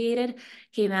it's abbreviated,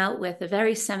 came out with a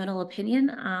very seminal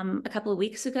opinion a couple of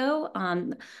weeks ago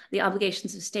on the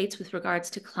obligations of states with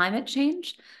regards to climate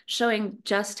change, showing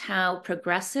just how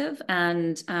progressive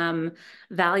and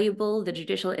valuable the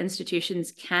judicial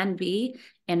institutions can be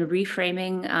in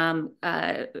reframing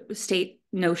state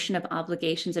notion of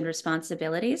obligations and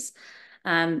responsibilities.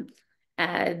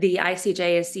 The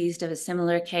ICJ is seized of a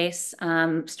similar case,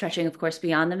 stretching, of course,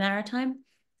 beyond the maritime.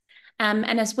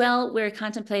 And as well, we're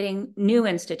contemplating new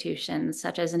institutions,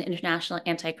 such as an International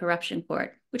Anti-Corruption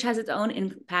Court, which has its own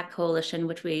impact coalition,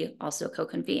 which we also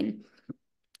co-convene,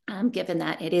 given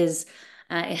that it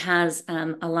has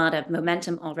a lot of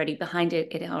momentum already behind it.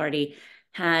 It already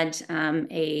had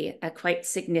a quite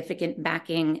significant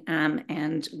backing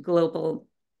and global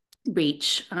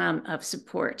reach of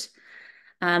support.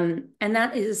 And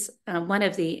that is one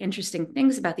of the interesting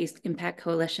things about these impact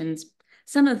coalitions.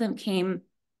 Some of them came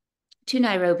to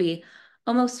Nairobi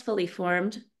almost fully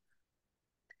formed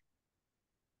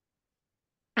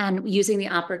and using the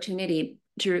opportunity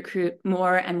to recruit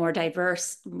more and more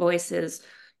diverse voices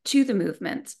to the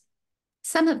movement.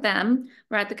 Some of them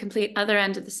were at the complete other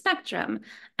end of the spectrum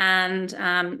and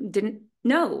didn't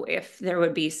know if there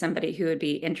would be somebody who would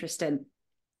be interested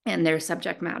in their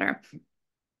subject matter.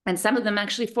 And some of them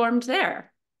actually formed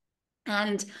there.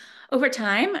 And over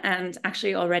time, and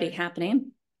actually already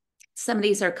happening, some of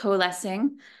these are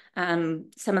coalescing,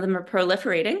 some of them are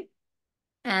proliferating,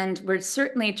 and we're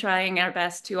certainly trying our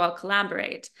best to all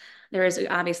collaborate. There is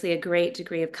obviously a great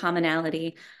degree of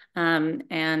commonality and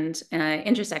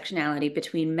intersectionality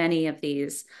between many of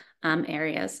these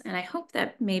areas. And I hope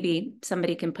that maybe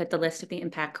somebody can put the list of the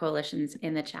impact coalitions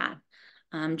in the chat.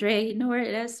 Dre, you know where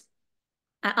it is?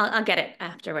 I'll get it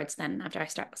afterwards then, after I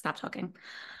stop talking.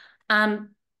 And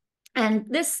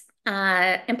this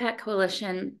impact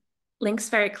coalition links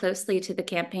very closely to the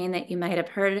campaign that you might have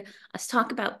heard us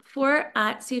talk about before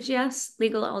at CGS,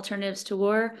 Legal Alternatives to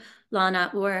War, Law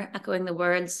Not War, echoing the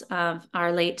words of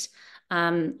our late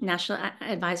National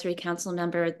Advisory Council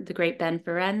member, the great Ben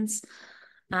Ferencz.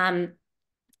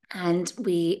 And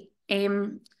we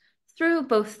aim through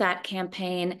both that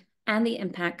campaign and the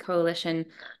Impact Coalition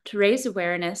to raise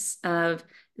awareness of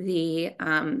the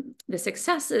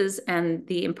successes and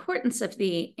the importance of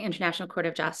the International Court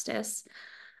of Justice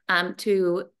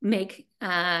to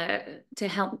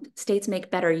help states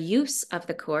make better use of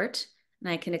the court.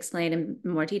 And I can explain in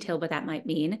more detail what that might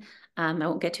mean. I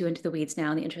won't get too into the weeds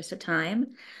now in the interest of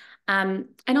time. And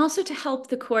also to help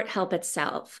the court help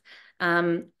itself.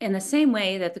 In the same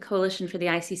way that the Coalition for the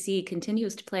ICC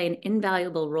continues to play an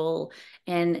invaluable role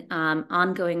in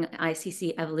ongoing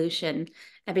ICC evolution,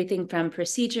 everything from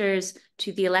procedures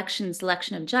to the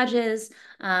selection of judges,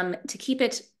 to keep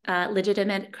it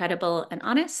legitimate, credible, and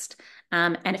honest,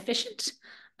 and efficient.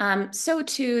 So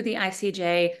too, the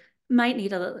ICJ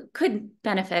could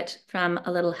benefit from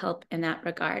a little help in that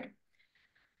regard.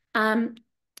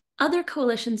 Other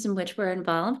coalitions in which we're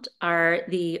involved are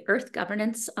the Earth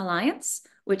Governance Alliance,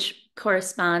 which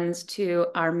corresponds to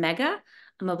our MEGA,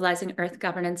 Mobilizing Earth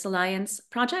Governance Alliance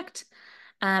project.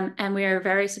 And we are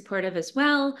very supportive as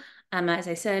well, as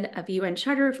I said, of UN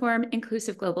Charter Reform,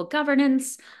 inclusive global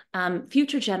governance,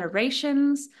 future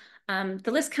generations.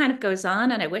 The list kind of goes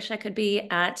on, and I wish I could be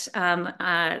at,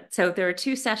 so there are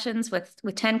 2 sessions with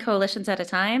 10 coalitions at a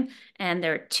time, and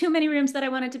there are too many rooms that I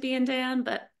wanted to be in, Dan,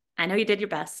 but I know you did your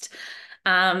best.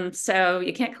 So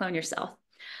you can't clone yourself.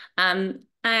 And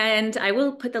I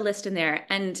will put the list in there.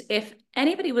 And if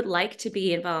anybody would like to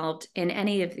be involved in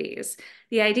any of these,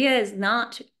 the idea is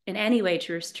not in any way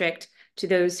to restrict to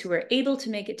those who are able to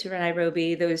make it to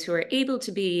Nairobi, those who are able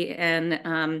to be in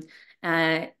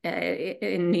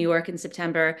New York in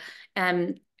September.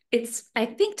 It's, I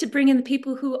think, to bring in the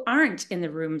people who aren't in the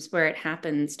rooms where it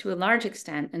happens to a large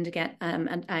extent, and to get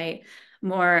a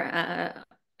more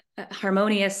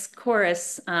harmonious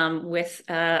chorus with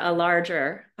a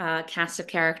larger cast of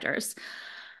characters.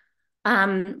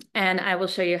 And I will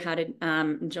show you how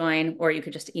to join, or you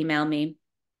could just email me.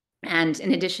 And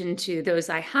in addition to those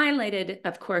I highlighted,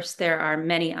 of course, there are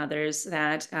many others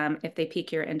that if they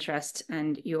pique your interest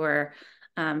and your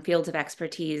fields of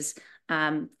expertise,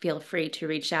 feel free to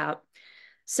reach out.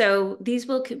 So these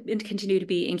will continue to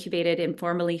be incubated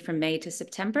informally from May to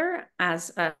September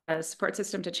as a support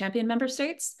system to champion member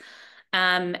states.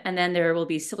 And then there will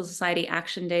be civil society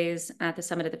action days at the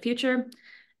Summit of the Future.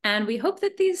 And we hope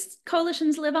that these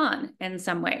coalitions live on in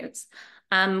some ways.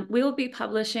 We will be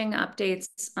publishing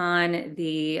updates on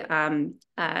the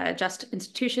Just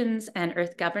Institutions and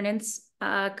Earth Governance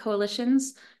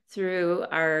coalitions through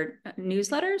our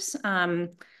newsletters.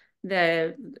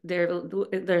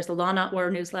 There's a Law Not War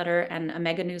newsletter and a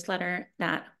mega newsletter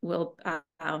that will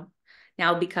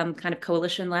now become kind of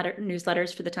coalition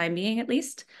newsletters for the time being, at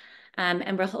least.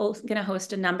 And we're going to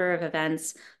host a number of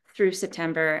events through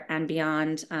September and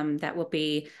beyond that will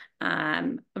be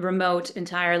remote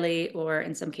entirely, or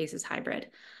in some cases hybrid.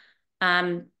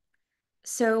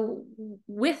 So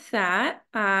with that,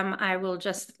 I will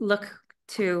just look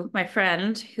to my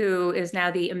friend who is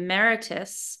now the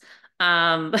emeritus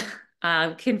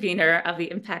convener of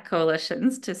the Impact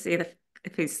Coalitions to see if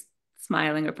he's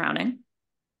smiling or frowning.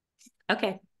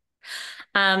 Okay.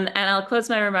 And I'll close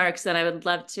my remarks, and I would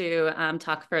love to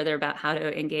talk further about how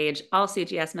to engage all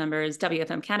CGS members,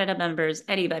 WFM Canada members,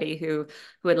 anybody who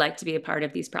would like to be a part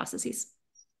of these processes.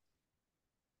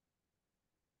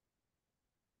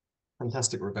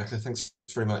 Fantastic, Rebecca. Thanks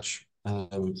very much.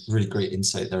 Really great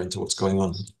insight there into what's going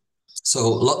on. So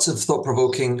lots of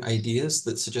thought-provoking ideas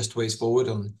that suggest ways forward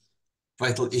on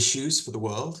vital issues for the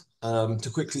world. To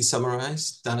quickly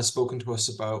summarize, Dan has spoken to us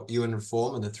about UN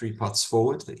reform and the three paths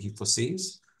forward that he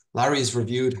foresees. Larry has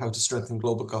reviewed how to strengthen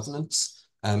global governance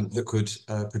that could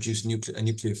produce a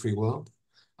nuclear-free world.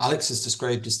 Alex has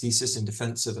described his thesis in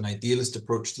defense of an idealist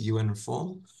approach to UN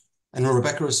reform. And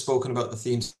Rebecca has spoken about the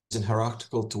themes in her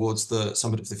article towards the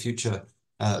Summit of the Future,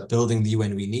 building the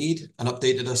UN we need, and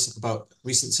updated us about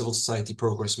recent civil society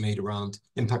progress made around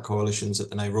impact coalitions at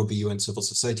the Nairobi UN Civil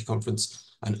Society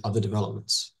Conference and other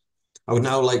developments. I would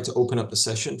now like to open up the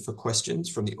session for questions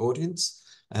from the audience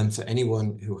and for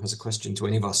anyone who has a question to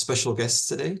any of our special guests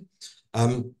today.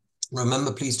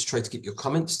 Remember, please, to try to keep your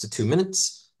comments to 2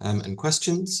 minutes and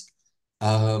questions.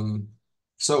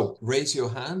 So raise your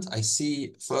hand. I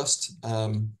see first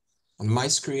on my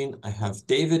screen, I have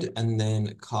David and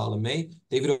then Carla May.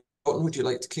 David Orton, would you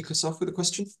like to kick us off with a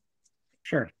question?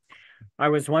 Sure. I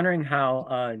was wondering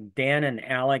how Dan and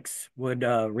Alex would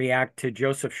react to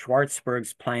Joseph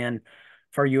Schwartzberg's plan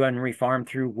for UN reform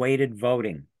through weighted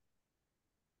voting.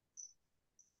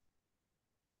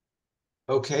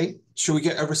 Okay, should we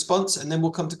get a response and then we'll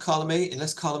come to Carla May,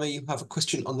 unless Carla May, you have a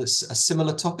question on this, a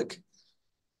similar topic?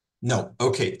 No.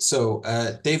 Okay, so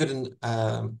David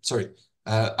and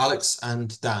Alex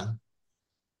and Dan.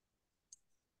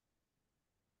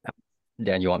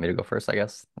 Dan, you want me to go first, I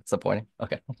guess? That's the point.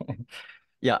 Okay.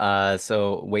 Yeah,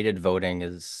 so weighted voting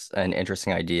is an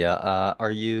interesting idea.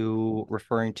 Are you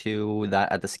referring to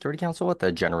that at the Security Council or at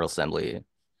the General Assembly?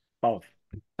 Both.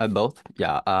 Both?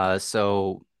 Yeah.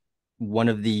 So one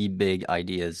of the big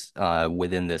ideas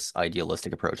within this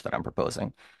idealistic approach that I'm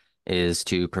proposing is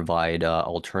to provide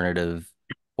alternative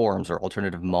forms or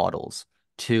alternative models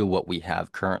to what we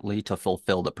have currently to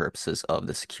fulfill the purposes of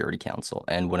the Security Council.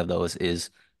 And one of those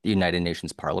is the United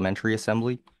Nations Parliamentary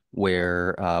Assembly,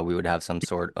 where we would have some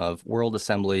sort of World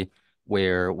Assembly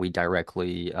where we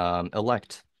directly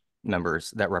elect members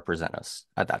that represent us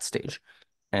at that stage.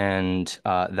 And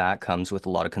that comes with a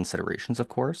lot of considerations, of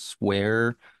course,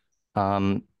 where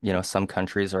some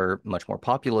countries are much more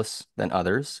populous than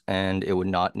others, and it would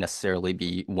not necessarily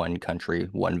be one country,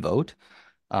 one vote.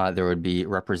 There would be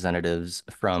representatives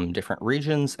from different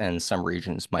regions, and some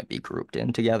regions might be grouped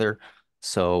in together.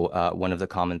 So one of the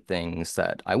common things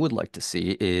that I would like to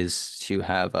see is to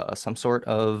have some sort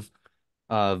of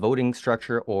voting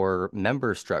structure or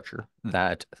member structure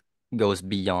that goes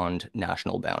beyond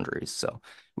national boundaries. So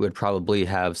we would probably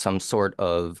have some sort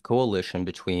of coalition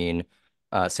between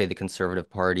say the Conservative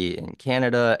Party in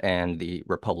Canada and the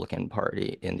Republican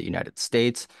Party in the United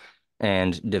States,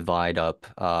 and divide up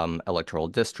electoral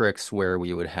districts where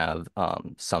we would have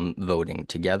some voting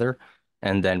together.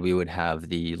 And then we would have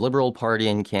the Liberal Party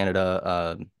in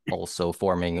Canada also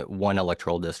forming one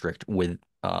electoral district with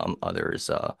others,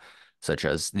 such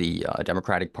as the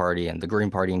Democratic Party and the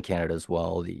Green Party in Canada as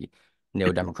well, the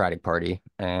Neo-Democratic Party.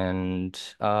 And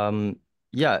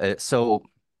yeah, so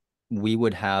we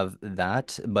would have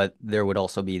that, but there would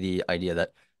also be the idea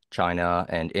that China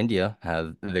and India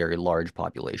have very large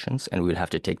populations, and we would have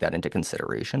to take that into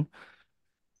consideration.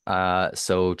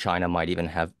 So China might even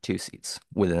have 2 seats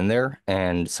within there,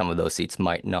 and some of those seats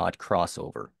might not cross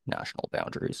over national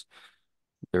boundaries.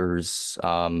 There's,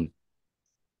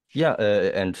 yeah,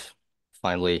 and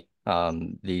finally,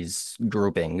 these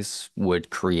groupings would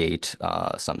create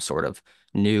some sort of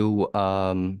new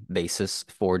basis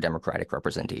for democratic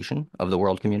representation of the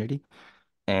world community.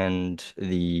 And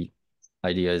the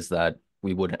idea is that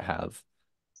we wouldn't have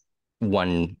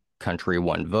one country,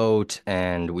 one vote,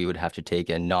 and we would have to take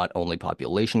in not only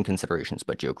population considerations,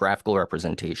 but geographical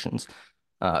representations,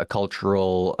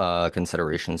 cultural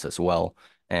considerations as well,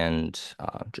 and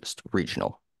just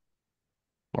regional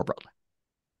more broadly.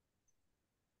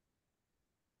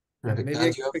 Maybe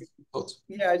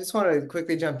I just want to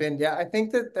quickly jump in. Yeah, I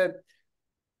think that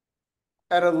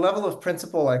at a level of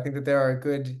principle, I think that there are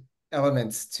good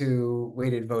elements to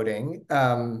weighted voting.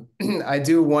 I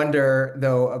do wonder,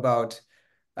 though, about,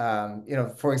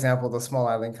 for example, the small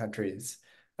island countries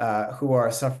who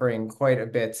are suffering quite a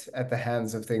bit at the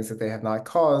hands of things that they have not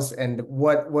caused, and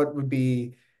what would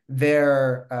be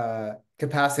their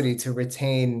capacity to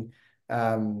retain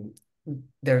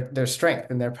their strength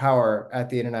and their power at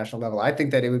the international level. I think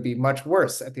that it would be much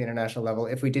worse at the international level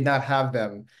if we did not have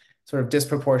them sort of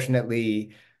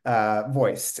disproportionately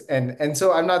voiced. And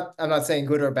so I'm not saying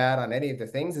good or bad on any of the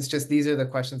things. It's just these are the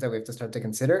questions that we have to start to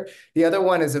consider. The other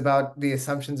one is about the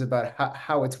assumptions about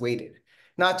how it's weighted.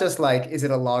 Not just like, is it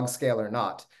a log scale or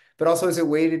not, but also is it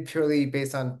weighted purely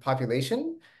based on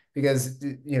population? because,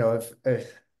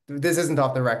 if this isn't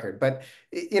off the record, but,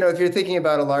 if you're thinking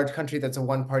about a large country that's a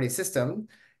one-party system,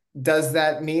 does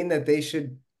that mean that they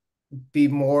should be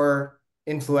more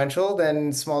influential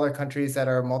than smaller countries that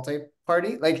are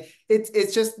multi-party? Like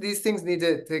it's just these things need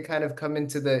to kind of come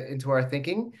into our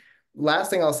thinking. Last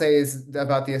thing I'll say is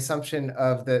about the assumption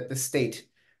of the state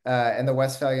and the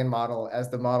Westphalian model as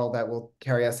the model that will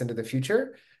carry us into the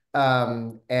future.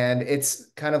 And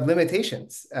its kind of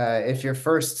limitations. If your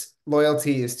first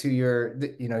loyalty is to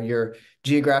your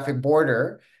geographic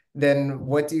border, then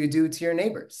what do you do to your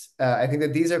neighbors? I think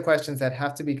that these are questions that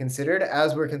have to be considered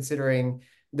as we're considering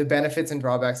the benefits and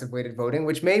drawbacks of weighted voting,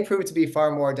 which may prove to be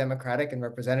far more democratic and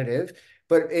representative,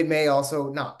 but it may also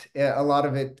not. A lot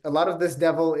of this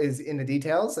devil is in the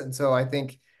details. And so I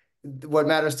think what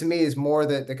matters to me is more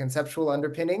the conceptual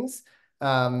underpinnings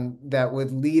that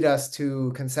would lead us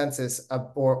to consensus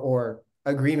or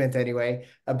agreement anyway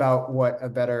about what a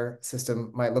better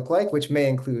system might look like, which may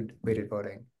include weighted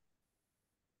voting.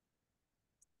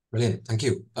 Brilliant, thank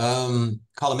you.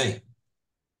 Carla May.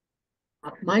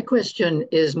 My question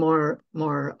is more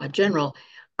general.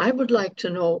 I would like to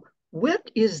know, what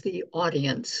is the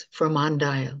audience for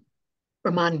Mondial?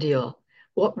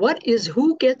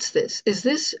 Who gets this? Is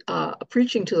this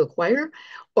preaching to the choir,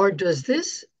 or does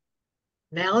this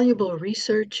valuable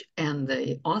research and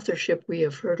the authorship we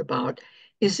have heard about,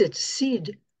 is it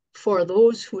seed for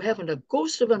those who haven't a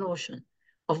ghost of a notion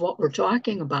of what we're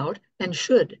talking about and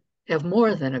should have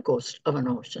more than a ghost of a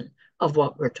notion of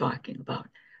what we're talking about?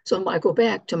 So I go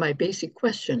back to my basic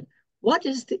question.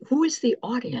 Who is the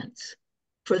audience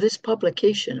for this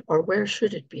publication, or where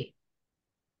should it be?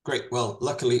 Great. Well,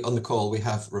 luckily on the call we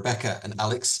have Rebecca and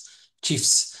Alex,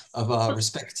 chiefs of our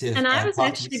respective And I was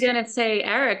parties. actually going to say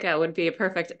Erica would be a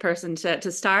perfect person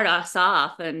to start us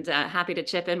off, and happy to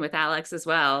chip in with Alex as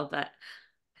well. But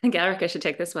I think Erica should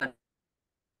take this one.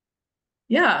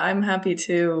 Yeah, I'm happy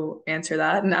to answer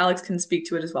that. And Alex can speak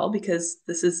to it as well, because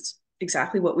this is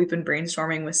exactly what we've been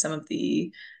brainstorming with some of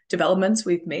the developments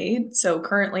we've made. So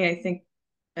currently, I think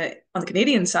on the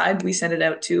Canadian side, we send it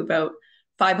out to about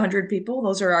 500 people.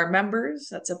 Those are our members.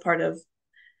 That's a part of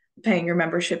paying your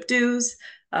membership dues.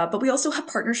 But we also have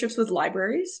partnerships with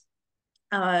libraries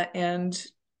and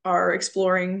are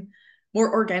exploring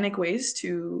more organic ways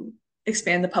to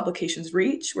expand the publication's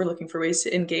reach. We're looking for ways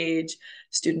to engage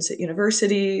students at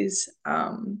universities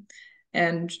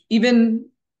and even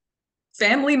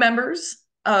family members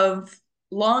of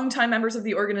longtime members of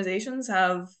the organizations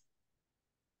have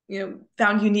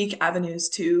found unique avenues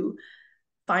to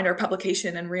find our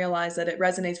publication and realize that it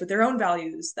resonates with their own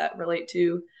values that relate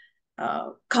to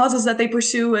causes that they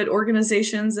pursue at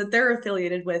organizations that they're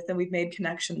affiliated with, and we've made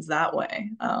connections that way.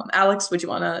 Alex, would you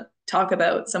want to talk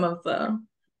about some of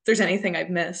if there's anything I've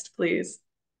missed, please?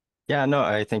 Yeah, no,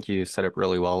 I think you said it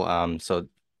really well. So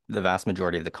the vast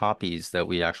majority of the copies that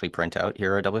we actually print out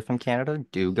here at WFM Canada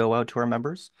do go out to our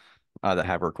members that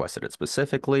have requested it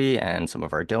specifically, and some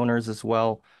of our donors as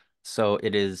well. So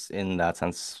it is, in that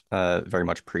sense, very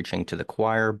much preaching to the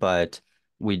choir, but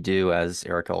we do, as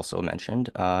Eric also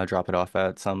mentioned, drop it off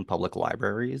at some public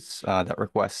libraries that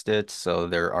request it. So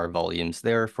there are volumes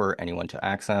there for anyone to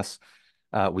access.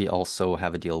 We also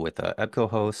have a deal with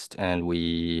EBCOhost, and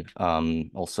we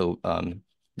also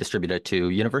distribute it to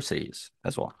universities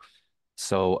as well.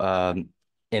 So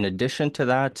in addition to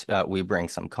that, we bring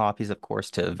some copies, of course,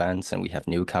 to events, and we have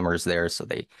newcomers there, so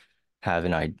they have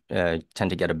tend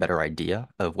to get a better idea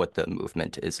of what the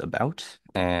movement is about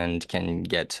and can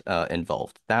get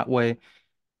involved that way.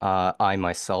 I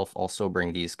myself also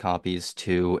bring these copies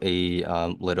to a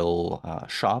little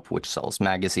shop which sells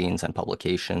magazines and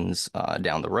publications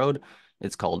down the road.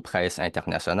 It's called Presse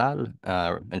Internationale,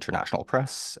 International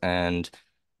Press, and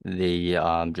they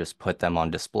just put them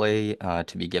on display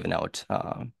to be given out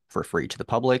for free to the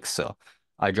public. So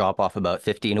I drop off about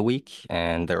 15 a week,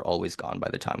 and they're always gone by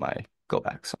the time I go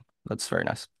back. So that's very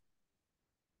nice.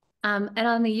 And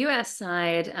on the US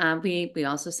side, we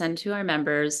also send to our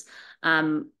members.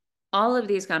 All of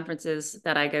these conferences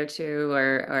that I go to,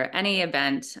 or any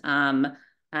event,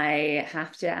 I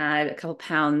have to add a couple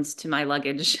pounds to my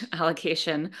luggage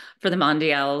allocation for the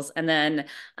Mondials. And then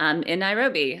in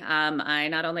Nairobi, I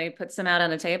not only put some out on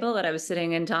the table, but I was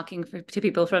sitting and talking to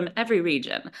people from every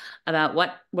region about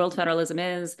what world federalism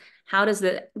is,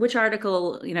 which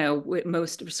article,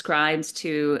 most prescribes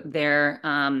to their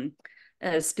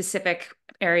a specific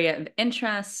area of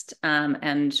interest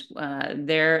and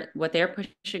what they're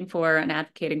pushing for and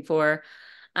advocating for.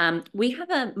 We have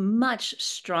a much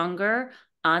stronger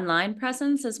online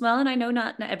presence as well, and I know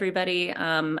not everybody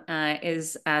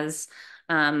is as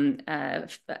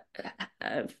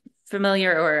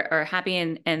familiar or happy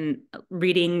in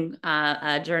reading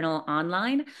a journal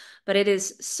online, but it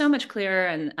is so much clearer.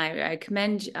 And I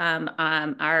commend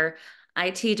our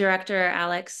IT director,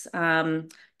 Alex,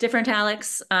 different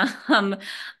Alex,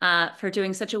 for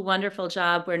doing such a wonderful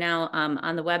job. We're now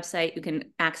on the website. You can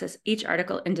access each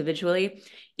article individually.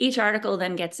 Each article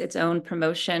then gets its own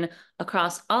promotion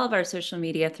across all of our social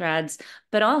media threads,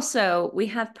 but also we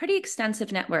have pretty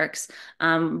extensive networks,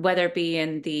 whether it be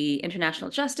in the international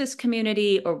justice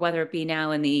community or whether it be now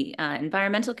in the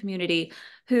environmental community,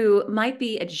 who might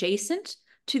be adjacent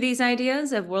to these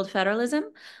ideas of world federalism,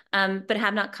 but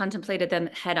have not contemplated them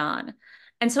head on.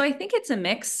 And so I think it's a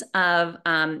mix of,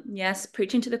 yes,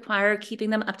 preaching to the choir,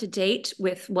 keeping them up to date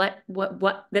with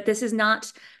that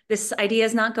this idea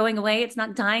is not going away. It's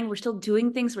not dying. We're still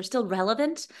doing things. We're still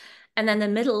relevant. And then the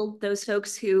middle, those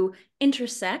folks who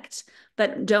intersect,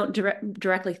 but don't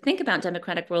directly think about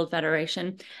democratic world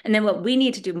federation. And then what we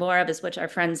need to do more of is what our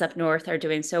friends up north are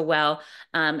doing so well,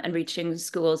 and reaching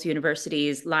schools,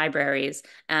 universities, libraries,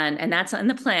 and that's in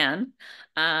the plan.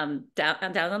 Down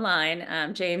the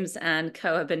line, James and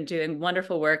co have been doing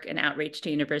wonderful work in outreach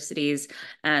to universities.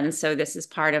 And so this is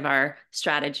part of our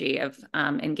strategy of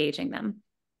engaging them.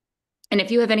 And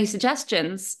if you have any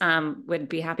suggestions, would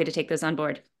be happy to take those on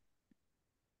board.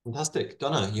 Fantastic.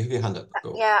 Donna, you have your hand up.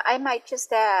 Go. Yeah, I might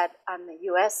just add on the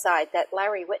US side that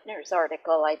Larry Whitner's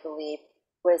article, I believe,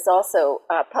 was also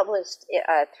published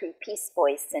through Peace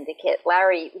Voice Syndicate.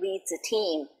 Larry leads a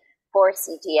team for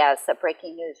CGS, a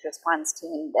breaking news response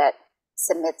team that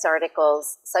submits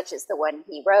articles such as the one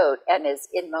he wrote and is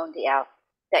in Mondial,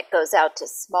 that goes out to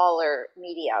smaller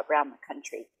media around the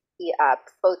country,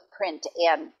 both print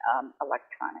and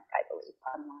electronic, I believe,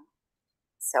 online.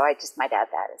 So I just might add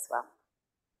that as well.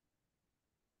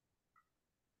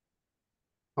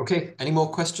 Okay, any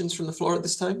more questions from the floor at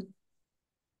this time?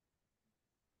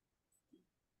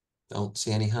 Don't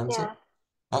see any hands up.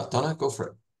 Oh, Donna, go for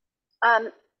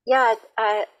it. Yeah,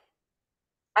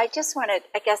 I just wanted,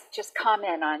 I guess, just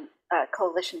comment on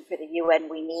Coalition for the UN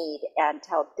We Need and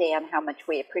tell Dan how much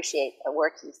we appreciate the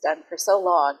work he's done for so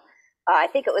long. I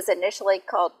think it was initially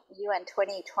called UN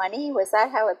 2020. Was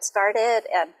that how it started?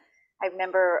 And I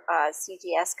remember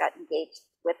CGS got engaged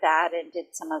with that and did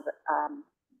some of the,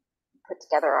 put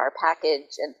together our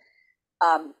package. And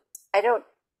I don't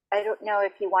know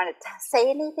if you wanted to say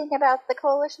anything about the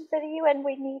Coalition for the UN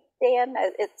We Need, Dan,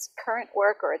 its current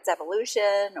work or its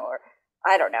evolution, or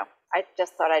I don't know. I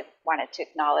just thought I wanted to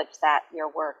acknowledge that, your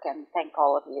work, and thank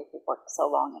all of you who've worked so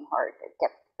long and hard to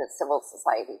get the civil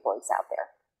society voice out there.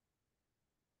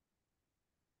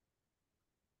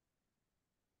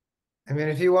 I mean,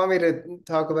 if you want me to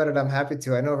talk about it, I'm happy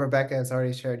to. I know Rebecca has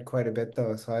already shared quite a bit,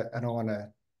 though, so I don't want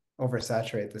to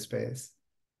oversaturate the space.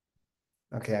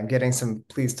 Okay, I'm getting some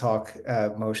please talk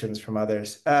motions from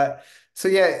others. So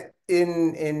yeah,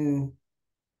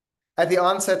 at the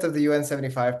onset of the UN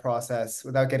 75 process,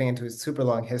 without getting into a super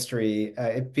long history,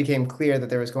 it became clear that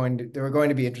there were going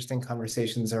to be interesting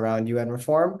conversations around UN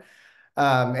reform.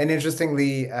 And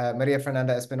interestingly, Maria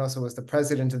Fernanda Espinosa was the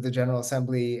president of the General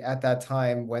Assembly at that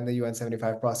time when the UN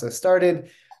 75 process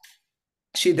started.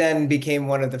 She then became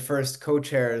one of the first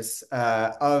co-chairs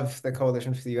of the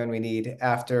Coalition for the UN We Need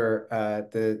after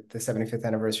the 75th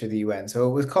anniversary of the UN. So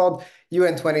it was called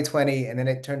UN 2020, and then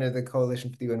it turned into the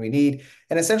Coalition for the UN We Need.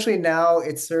 And essentially now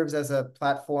it serves as a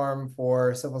platform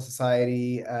for civil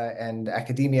society and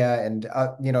academia and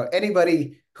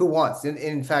anybody who wants.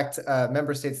 In fact,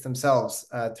 member states themselves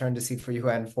turn to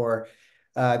C4UN for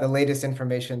the latest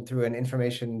information through an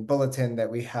information bulletin that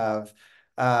we have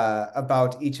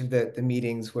about each of the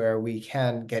meetings where we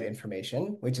can get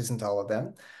information, which isn't all of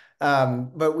them.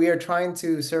 But we are trying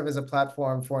to serve as a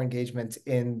platform for engagement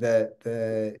in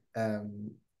the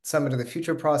Summit of the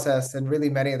Future process, and really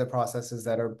many of the processes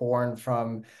that are born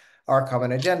from our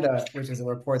common agenda, which is a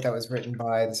report that was written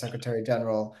by the Secretary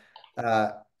General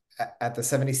at the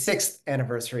 76th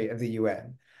anniversary of the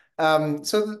UN.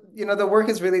 So, the work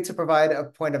is really to provide a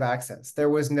point of access. There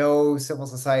was no civil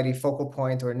society focal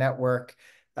point or network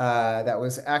that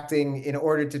was acting in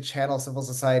order to channel civil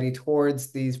society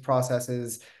towards these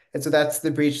processes. And so that's the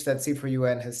breach that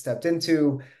C4UN has stepped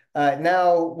into.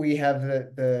 Now we have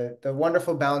the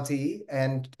wonderful bounty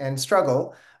and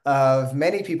struggle of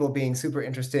many people being super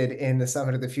interested in the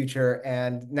Summit of the Future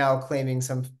and now claiming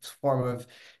some form of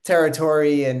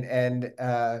territory and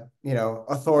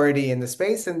authority in the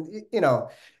space. And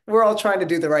we're all trying to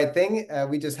do the right thing.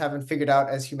 We just haven't figured out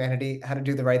as humanity how to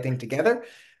do the right thing together.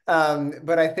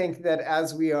 But I think that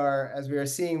as we are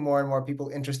seeing more and more people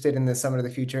interested in the Summit of the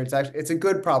Future, it's a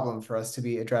good problem for us to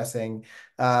be addressing.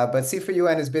 But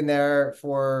C4UN has been there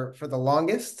for the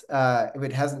longest.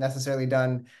 It hasn't necessarily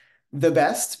done the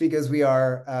best because we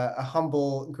are a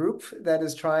humble group that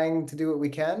is trying to do what we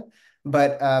can.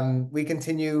 But we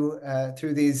continue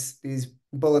through these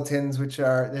bulletins,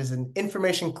 there's an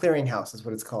information clearinghouse is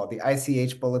what it's called, the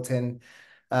ICH bulletin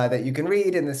that you can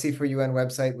read in the C4UN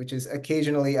website, which is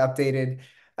occasionally updated.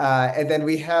 And then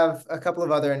we have a couple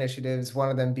of other initiatives, one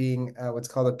of them being what's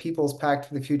called a People's Pact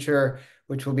for the Future,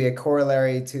 which will be a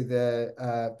corollary to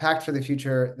the Pact for the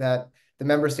Future that the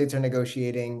member states are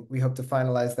negotiating. We hope to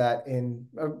finalize that in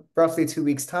roughly 2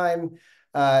 weeks' time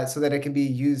so that it can be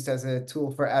used as a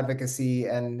tool for advocacy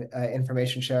and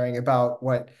information sharing about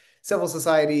what civil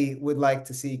society would like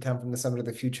to see come from the Summit of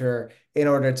the Future in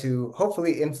order to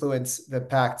hopefully influence the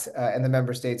pact and the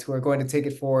member states who are going to take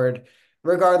it forward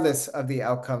regardless of the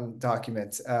outcome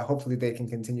documents. Hopefully they can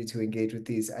continue to engage with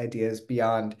these ideas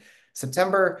beyond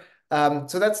September.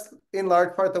 So that's in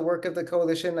large part the work of the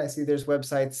coalition. I see there's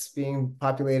websites being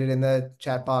populated in the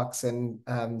chat box, and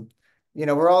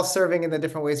we're all serving in the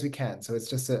different ways we can. So it's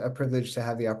just a privilege to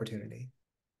have the opportunity.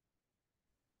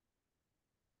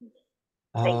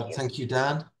 Thank you,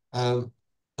 Dan. Donna,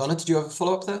 did you have a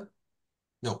follow-up there?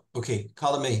 No. Okay.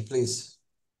 Carla May, please.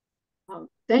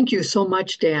 Thank you so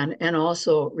much, Dan, and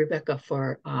also Rebecca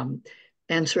for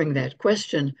answering that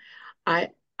question.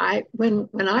 When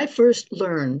I first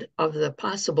learned of the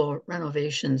possible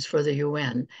renovations for the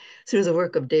UN through the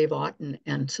work of Dave Oughton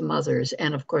and some others,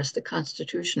 and of course the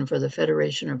Constitution for the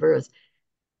Federation of Earth,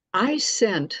 I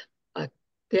sent a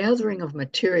gathering of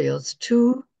materials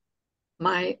to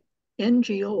my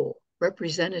NGO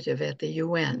representative at the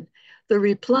UN. The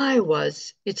reply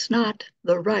was, it's not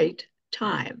the right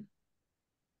time.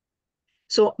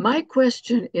 So my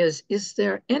question is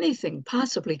there anything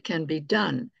possibly can be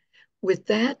done with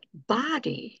that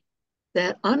body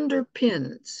that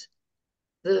underpins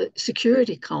the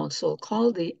Security Council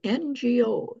called the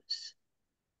NGOs?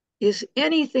 Is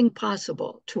anything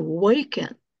possible to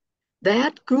awaken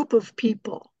that group of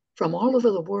people from all over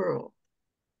the world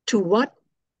to what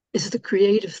is the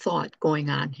creative thought going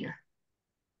on here?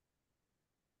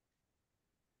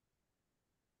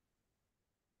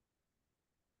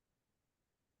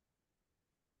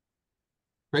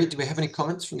 Great. Do we have any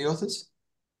comments from the authors?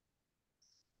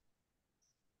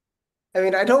 I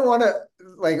mean, I don't want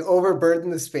to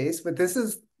overburden the space, but this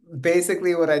is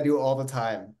basically what I do all the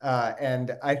time.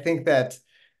 And I think that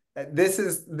this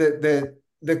is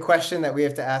the question that we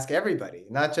have to ask everybody,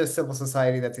 not just civil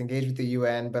society that's engaged with the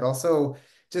UN, but also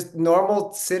just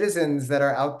normal citizens that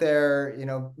are out there,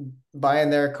 buying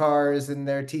their cars and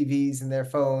their TVs and their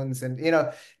phones. And,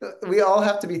 we all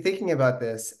have to be thinking about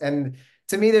this. And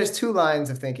to me, there's two lines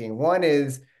of thinking. One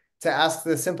is to ask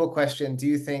the simple question, do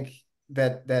you think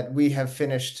that we have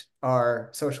finished our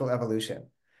social evolution?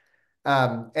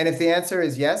 And if the answer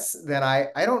is yes, then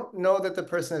I don't know that the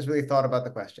person has really thought about the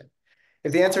question.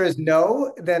 If the answer is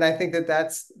no, then I think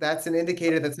that's an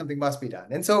indicator that something must be done.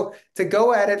 And so to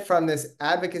go at it from this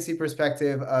advocacy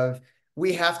perspective of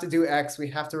we have to do X, we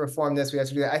have to reform this, we have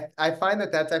to do that, I find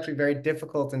that that's actually very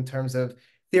difficult in terms of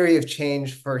theory of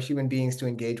change for human beings to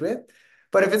engage with.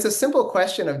 But if it's a simple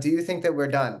question of, do you think that we're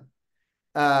done?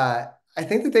 I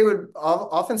think that they would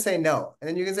often say no. And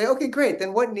then you can say, okay, great.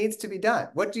 Then what needs to be done?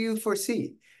 What do you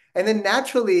foresee? And then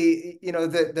naturally,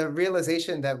 the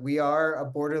realization that we are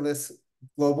a borderless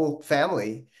global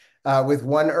family with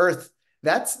one Earth,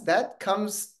 that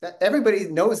everybody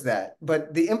knows that,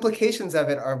 but the implications of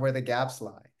it are where the gaps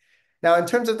lie. Now, in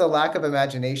terms of the lack of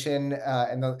imagination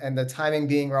and the timing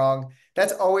being wrong,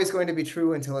 that's always going to be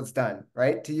true until it's done,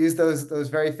 right? To use those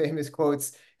very famous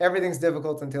quotes, everything's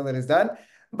difficult until it is done.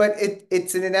 But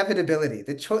it's an inevitability.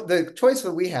 The choice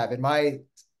that we have, in my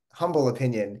humble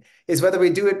opinion, is whether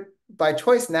we do it by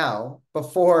choice now,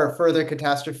 before further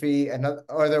catastrophe and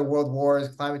other world wars,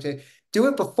 climate change. Do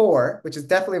it before, which is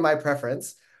definitely my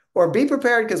preference, or be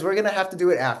prepared because we're going to have to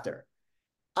do it after.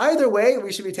 Either way,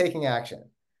 we should be taking action.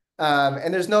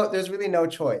 And there's really no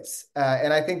choice.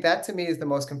 And I think that to me is the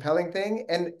most compelling thing.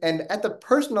 And at the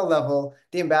personal level,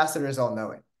 the ambassadors all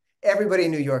know it. Everybody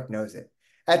in New York knows it.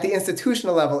 At the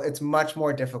institutional level, it's much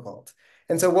more difficult.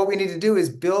 And so what we need to do is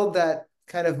build that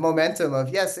kind of momentum of,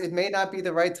 yes, it may not be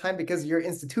the right time because of your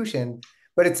institution,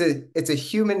 but it's a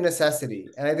human necessity.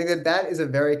 And I think that is a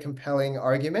very compelling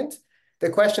argument.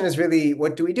 The question is really,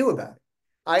 what do we do about it?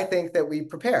 I think that we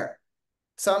prepare.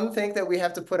 Some think that we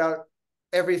have to put out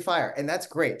every fire, and that's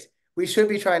great. We should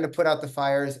be trying to put out the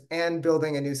fires and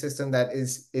building a new system that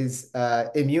is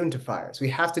immune to fires. We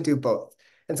have to do both.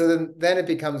 And so then it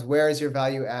becomes, where is your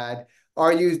value add?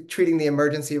 Are you treating the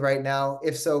emergency right now?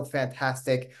 If so,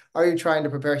 fantastic. Are you trying to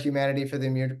prepare humanity for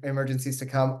the emergencies to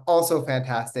come? Also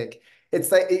fantastic.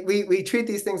 It's like we treat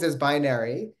these things as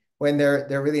binary when they're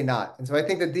really not. And so I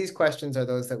think that these questions are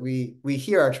those that we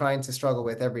here are trying to struggle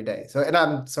with every day. So, and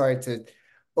I'm sorry to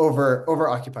over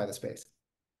occupy the space.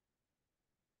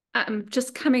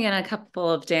 Just coming in a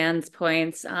couple of Dan's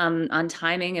points on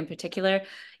timing in particular.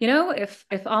 You know, if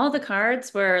all the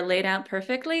cards were laid out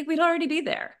perfectly, we'd already be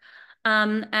there.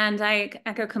 And I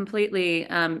echo completely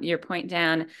your point,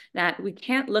 Dan, that we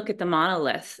can't look at the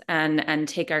monolith and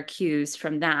take our cues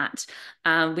from that.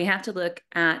 We have to look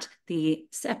at the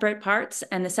separate parts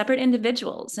and the separate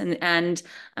individuals. And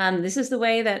this is the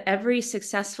way that every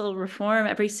successful reform,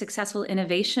 every successful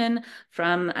innovation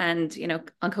and, you know,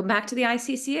 I'll come back to the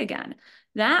ICC again.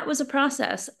 That was a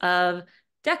process of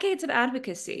decades of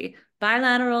advocacy,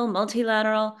 bilateral,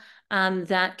 multilateral,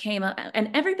 that came up,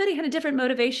 and everybody had a different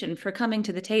motivation for coming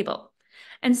to the table.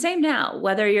 And same now,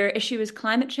 whether your issue is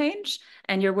climate change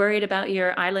and you're worried about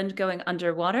your island going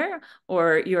underwater,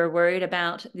 or you're worried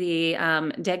about the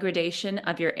degradation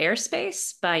of your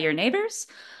airspace by your neighbors,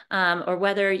 or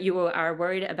whether you are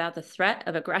worried about the threat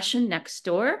of aggression next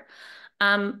door.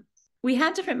 We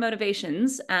had different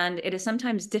motivations, and it is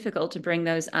sometimes difficult to bring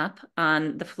those up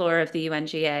on the floor of the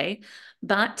UNGA.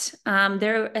 But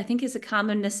there, I think, is a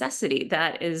common necessity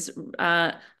that is,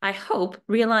 I hope,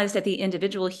 realized at the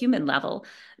individual human level,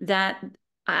 that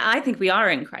I think we are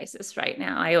in crisis right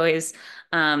now. I always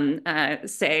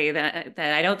say that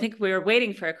I don't think we're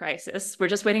waiting for a crisis. We're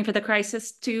just waiting for the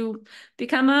crisis to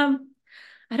become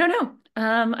I don't know,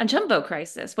 a jumbo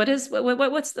crisis. What's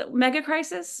the mega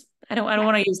crisis? I don't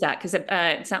want to use that because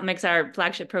it makes our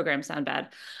flagship program sound bad.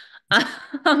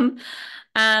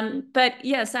 But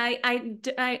yes,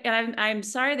 I'm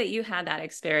sorry that you had that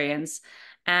experience,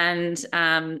 and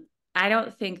I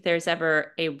don't think there's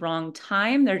ever a wrong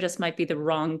time. There just might be the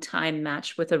wrong time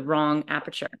matched with a wrong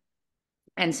aperture,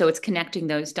 and so it's connecting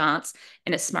those dots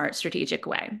in a smart, strategic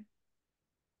way.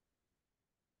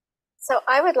 So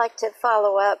I would like to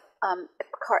follow up,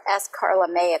 ask Carla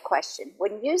May a question.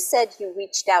 When you said you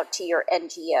reached out to your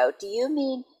NGO, do you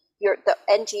mean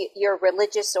your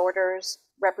religious orders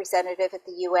representative at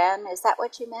the UN? Is that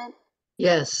what you meant?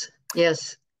 Yes,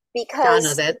 yes.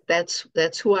 Because Donna,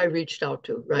 that's who I reached out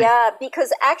to, right? Yeah,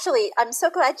 because actually, I'm so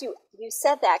glad you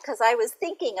said that, because I was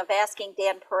thinking of asking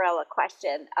Dan Perel a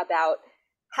question about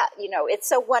how, you know, it's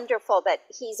so wonderful that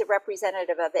he's a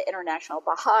representative of the International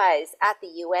Baha'is at the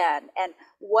UN, and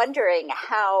wondering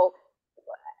how,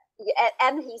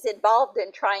 and he's involved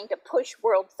in trying to push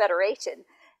World Federation,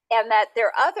 and that there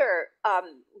are other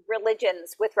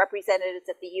religions with representatives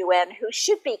at the UN who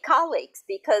should be colleagues,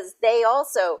 because they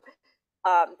also,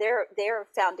 their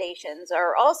foundations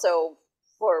are also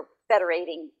for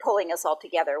federating, pulling us all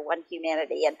together, one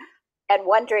humanity, and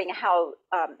wondering how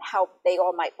they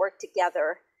all might work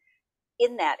together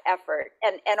in that effort,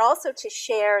 and also to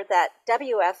share that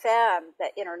WFM, the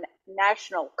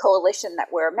international coalition that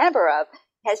we're a member of,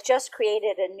 has just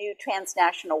created a new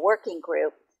transnational working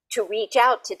group to reach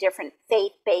out to different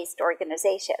faith-based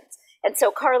organizations. And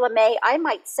so, Carla May, I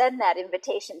might send that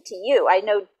invitation to you. I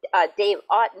know Dave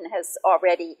Otten has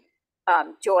already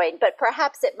joined, but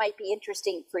perhaps it might be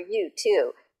interesting for you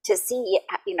too, to see,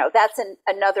 you know, that's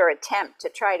another attempt to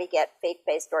try to get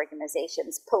faith-based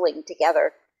organizations pulling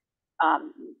together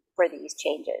for these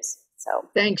changes. So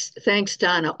thanks,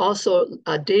 Donna. Also,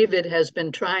 David has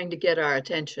been trying to get our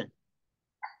attention.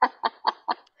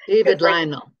 David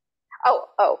Lionel.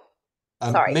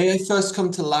 Sorry. May I first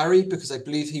come to Larry, because I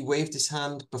believe he waved his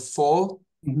hand before?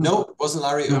 Mm-hmm. No, it wasn't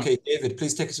Larry. No. Okay, David,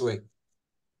 please take us away.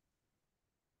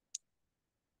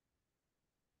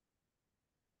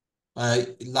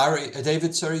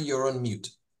 David, sorry, you're on mute.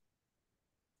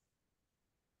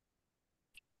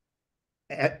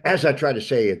 As I tried to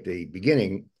say at the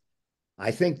beginning,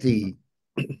 I think it's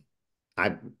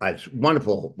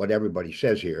wonderful what everybody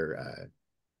says here.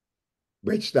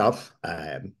 Great stuff.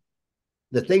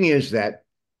 The thing is that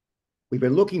we've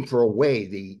been looking for a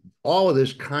way. All of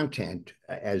this content,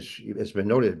 as has been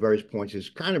noted at various points, is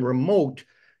kind of remote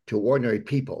to ordinary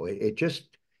people. It just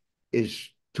is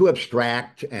too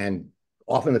abstract and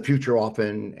often the future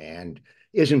and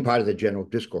isn't part of the general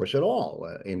discourse at all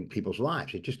in people's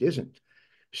lives. It just isn't.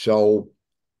 So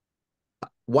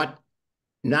what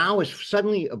now is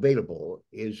suddenly available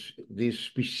is this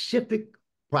specific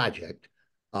project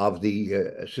of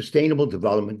the Sustainable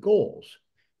Development Goals.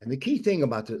 And the key thing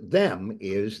about them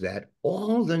is that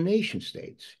all the nation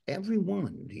states, every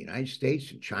one, the United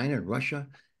States and China and Russia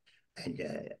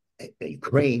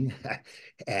Ukraine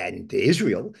and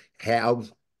Israel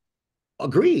have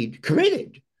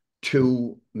committed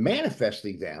to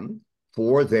manifesting them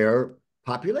for their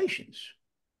populations.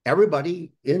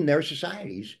 Everybody in their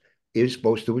societies is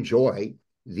supposed to enjoy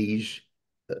these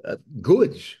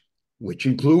goods, which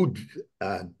include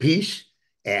peace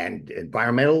and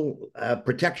environmental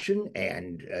protection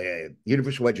and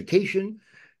universal education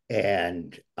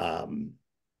and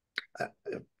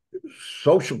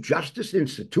social justice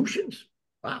institutions.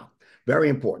 Wow, very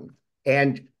important.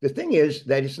 And the thing is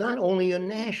that it's not only a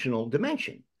national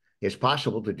dimension. It's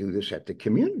possible to do this at the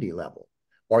community level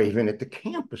or even at the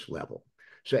campus level.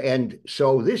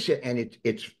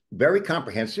 It's very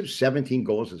comprehensive. 17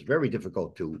 goals is very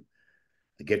difficult to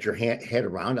get your head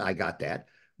around. I got that.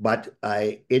 But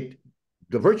the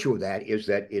virtue of that is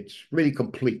that it's really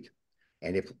complete.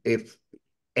 And if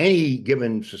any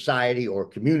given society or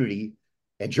community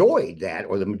enjoyed that,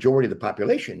 or the majority of the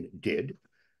population did,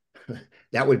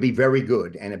 that would be very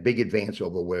good and a big advance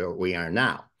over where we are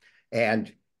now.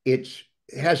 And it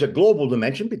has a global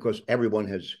dimension because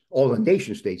all the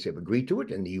nation states have agreed to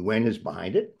it and the UN is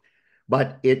behind it.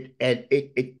 But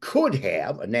it could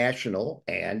have a national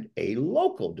and a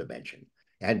local dimension.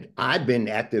 And I've been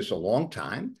at this a long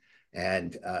time,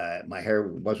 and my hair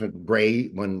wasn't gray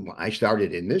when I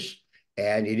started in this,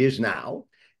 and it is now.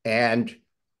 And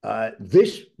I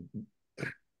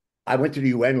went to the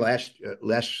UN last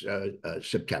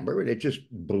September, and it just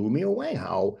blew me away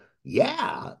how,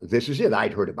 this is it.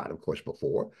 I'd heard about it, of course,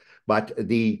 before, but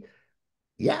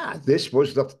this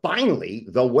was finally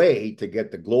the way to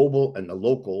get the global and the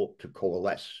local to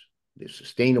coalesce. The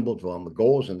Sustainable Development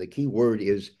Goals, and the key word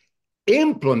is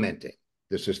implementing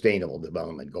the Sustainable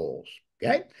Development Goals,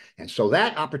 okay? And so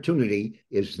that opportunity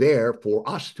is there for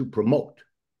us to promote,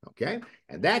 okay?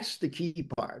 And that's the key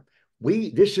part.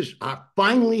 This is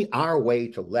finally our way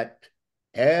to let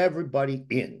everybody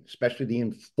in, especially the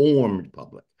informed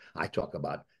public. I talk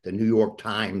about the New York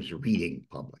Times reading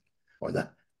public, or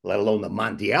let alone the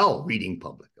Mondial reading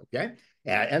public, okay?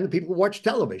 And the people who watch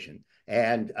television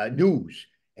and news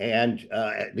and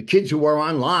the kids who are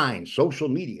online, social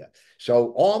media.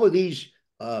 So all of these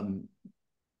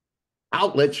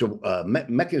outlets or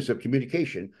mechanisms of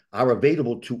communication are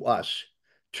available to us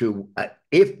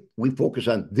if we focus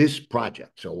on this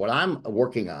project. So what I'm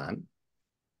working on,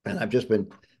 and I've just been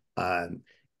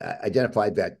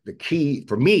identified that the key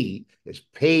for me is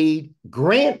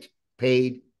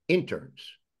grant-paid interns.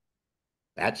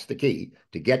 That's the key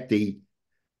to get the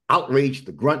outreach,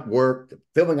 the grunt work, the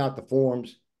filling out the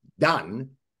forms done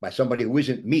by somebody who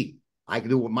isn't me. I can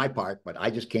do my part, but I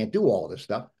just can't do all this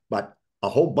stuff. But a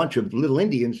whole bunch of little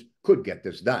Indians could get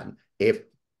this done if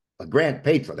a grant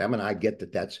paid for them, and I get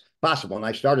that that's possible. And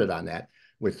I started on that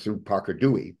through Parker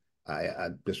Dewey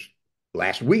this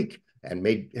last week, and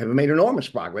have made enormous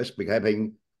progress because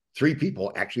having 3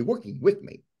 people actually working with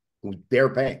me who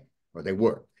they're paying, or they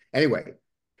were. Anyway,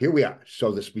 here we are.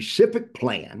 So the specific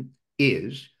plan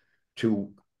is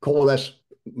to coalesce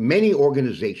many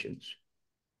organizations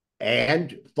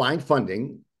and find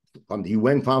funding from the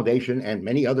UN Foundation and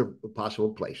many other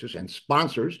possible places, and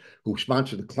sponsors who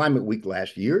sponsored the Climate Week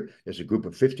last year. There's a group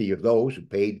of 50 of those who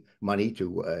paid money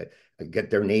to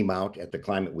get their name out at the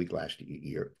Climate Week last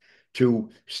year, to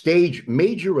stage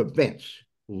major events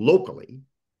locally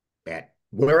at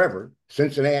wherever,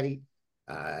 Cincinnati,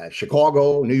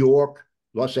 Chicago, New York,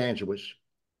 Los Angeles,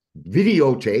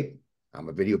 videotape. I'm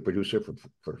a video producer for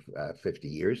 50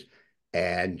 years,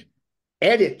 and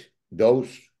edit those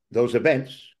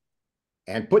events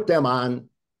and put them on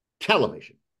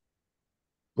television,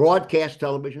 broadcast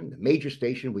television, the major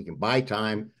station. We can buy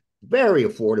time very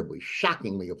affordably,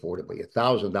 shockingly affordably,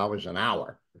 $1,000 an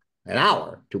hour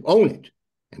to own it.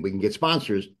 And we can get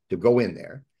sponsors to go in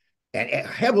there and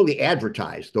heavily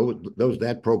advertise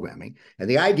that programming. And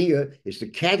the idea is to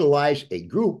catalyze a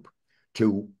group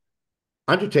to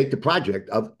undertake the project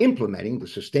of implementing the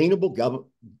Sustainable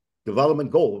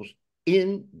Development Goals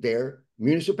in their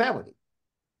municipality.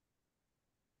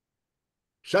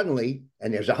 Suddenly,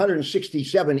 and there's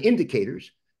 167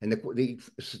 indicators, and the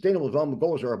Sustainable Development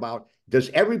Goals are about,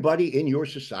 does everybody in your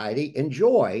society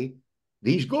enjoy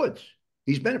these goods,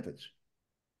 these benefits?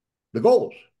 The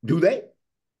goals, do they?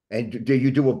 And do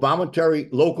you do a voluntary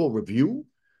local review,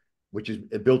 which is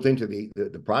built into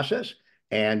the process?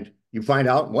 And you find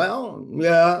out, well,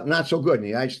 yeah, not so good. In the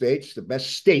United States, the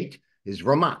best state is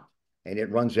Vermont, and it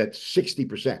runs at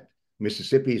 60%.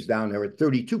 Mississippi is down there at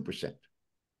 32%.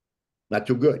 Not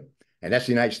too good. And that's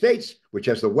the United States, which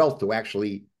has the wealth to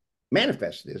actually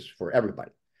manifest this for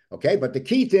everybody. Okay, but the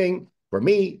key thing for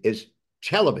me is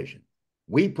television.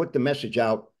 We put the message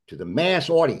out to the mass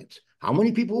audience. How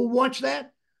many people will watch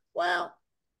that? Well,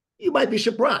 you might be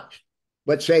surprised.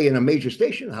 Let's say in a major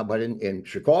station, how about in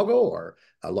Chicago or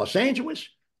Los Angeles?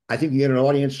 I think you get an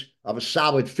audience of a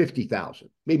solid 50,000,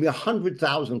 maybe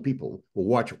 100,000 people will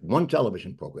watch one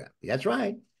television program. That's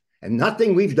right. And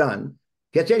nothing we've done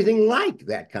gets anything like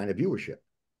that kind of viewership.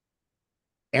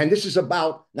 And this is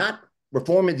about not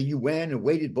reforming the UN and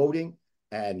weighted voting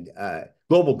and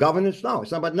global governance. No,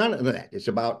 it's not about none of that. It's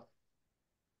about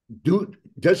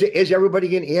is everybody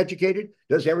getting educated?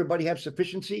 Does everybody have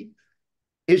sufficiency?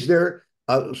 Is there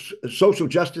social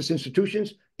justice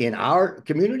institutions in our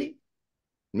community?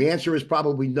 And the answer is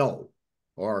probably no,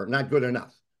 or not good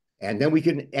enough. And then we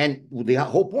can, and the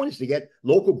whole point is to get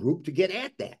local group to get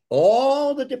at that.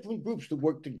 All the different groups to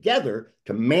work together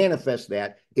to manifest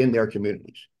that in their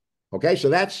communities. Okay, so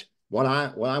that's what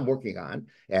I'm working on.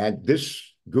 And this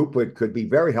group could be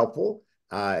very helpful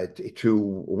to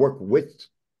work with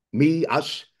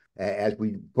us, as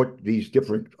we put these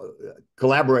different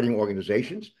collaborating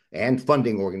organizations and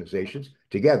funding organizations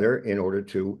together in order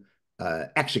to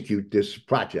execute this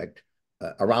project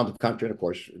around the country. And of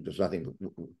course, there's nothing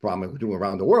problem with doing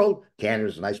around the world.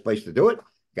 Canada's a nice place to do it.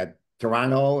 Got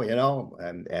Toronto, you know,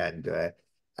 and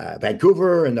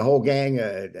Vancouver and the whole gang,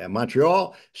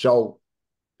 Montreal. So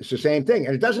it's the same thing.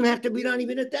 And it doesn't have to be done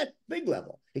even at that big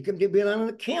level. It can be done on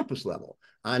a campus level.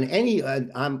 On any,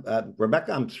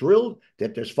 Rebecca, I'm thrilled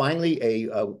that there's finally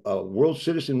a World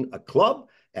Citizen Club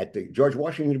at the George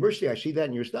Washington University. I see that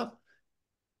in your stuff.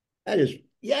 That is,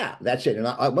 yeah, that's it. And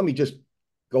let me just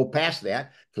go past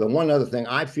that. For the one other thing,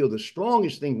 I feel the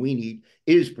strongest thing we need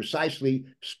is precisely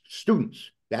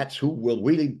students. That's who will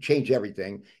really change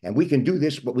everything. And we can do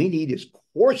this. What we need is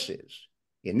courses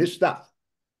in this stuff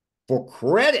for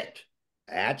credit.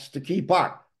 That's the key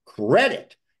part.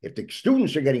 Credit. If the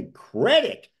students are getting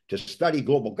credit to study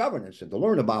global governance and to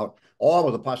learn about all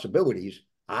of the possibilities,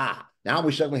 now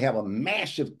we suddenly have a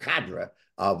massive cadre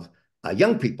of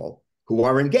young people who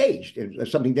are engaged in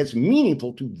something that's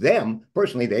meaningful to them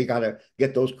personally. They got to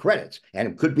get those credits. And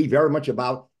it could be very much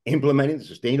about implementing the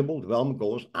Sustainable Development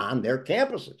Goals on their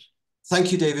campuses.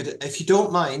 Thank you, David. If you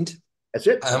don't mind, that's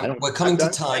it. We're coming to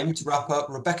time to wrap up.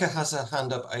 Rebecca has her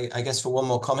hand up, I guess, for one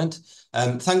more comment.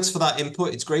 Thanks for that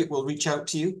input. It's great. We'll reach out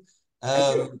to you.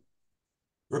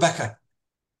 Rebecca.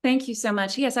 Thank you so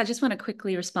much. Yes, I just want to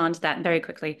quickly respond to that very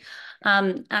quickly.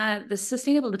 The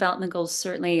Sustainable Development Goals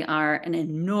certainly are an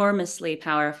enormously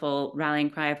powerful rallying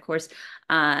cry, of course,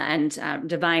 and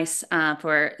device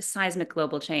for seismic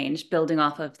global change, building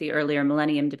off of the earlier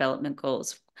Millennium Development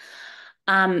Goals.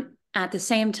 At the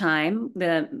same time,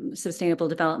 the Sustainable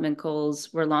Development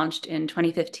Goals were launched in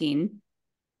 2015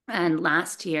 and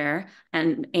last year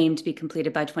and aimed to be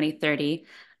completed by 2030.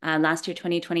 Last year,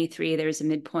 2023, there was a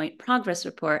midpoint progress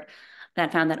report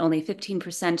that found that only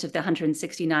 15% of the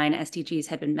 169 SDGs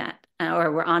had been met or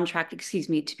were on track, excuse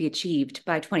me, to be achieved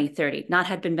by 2030. Not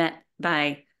had been met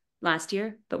by last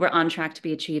year, but were on track to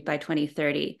be achieved by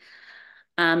 2030.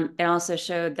 It also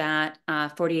showed that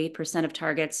 48% of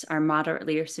targets are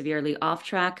moderately or severely off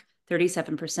track.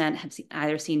 37% have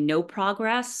either seen no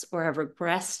progress or have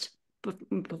regressed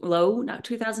below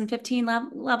 2015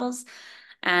 levels.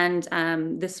 And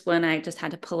this one I just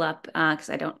had to pull up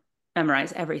because I don't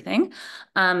memorize everything.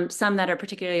 Some that are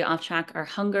particularly off track are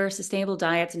hunger, sustainable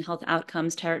diets and health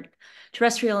outcomes,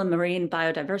 terrestrial and marine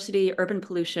biodiversity, urban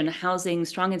pollution, housing,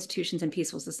 strong institutions, and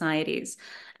peaceful societies.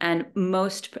 And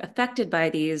most affected by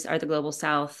these are the Global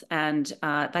South, and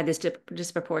by this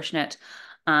disproportionate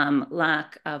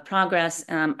lack of progress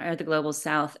are the Global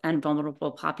South and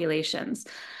vulnerable populations.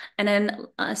 And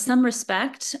in some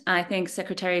respect, I think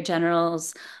Secretary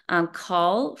General's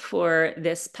call for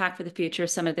this Pact for the Future,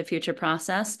 Summit of the Future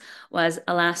process was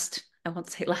a I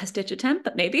won't say last-ditch attempt,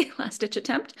 but maybe last-ditch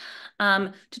attempt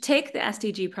to take the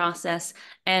SDG process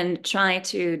and try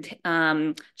to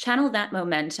channel that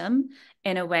momentum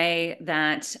in a way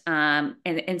that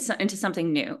into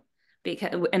something new,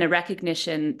 because in a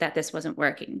recognition that this wasn't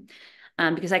working.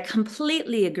 Because I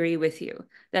completely agree with you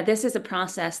that this is a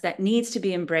process that needs to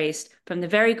be embraced from the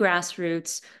very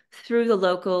grassroots, through the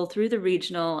local, through the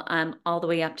regional, all the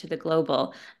way up to the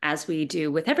global, as we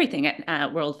do with everything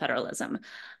at World Federalism.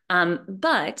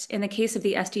 But in the case of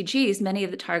the SDGs, many of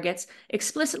the targets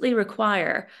explicitly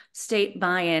require state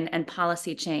buy-in and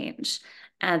policy change.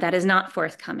 That is not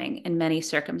forthcoming in many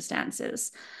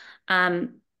circumstances.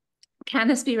 Can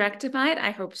this be rectified? I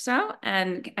hope so.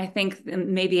 And I think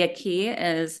maybe a key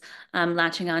is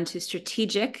latching on to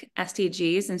strategic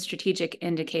SDGs and strategic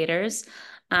indicators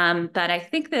But I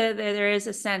think that there is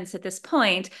a sense at this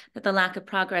point that the lack of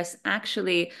progress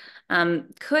actually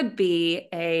could be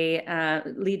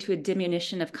lead to a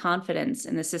diminution of confidence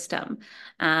in the system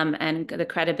and the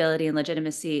credibility and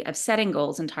legitimacy of setting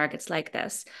goals and targets like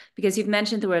this. Because you've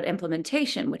mentioned the word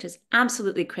implementation, which is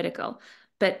absolutely critical.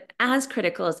 But as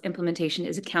critical as implementation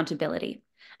is accountability.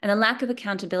 And the lack of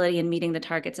accountability in meeting the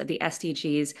targets of the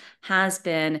SDGs has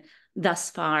been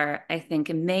thus far, I think,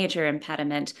 a major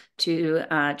impediment to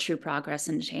true progress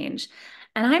and change.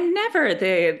 And I'm never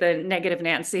the negative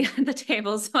Nancy at the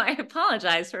table, so I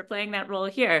apologize for playing that role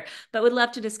here, but would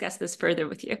love to discuss this further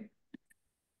with you.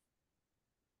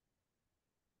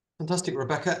 Fantastic,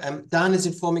 Rebecca. Dan is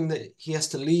informing that he has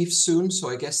to leave soon, so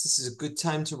I guess this is a good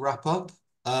time to wrap up.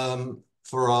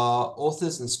 For our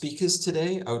authors and speakers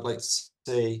today, I would like to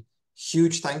say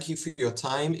huge thank you for your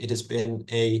time. It has been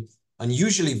an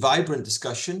unusually vibrant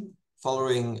discussion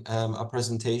following our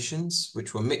presentations,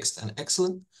 which were mixed and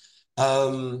excellent.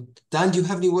 Dan, do you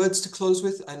have any words to close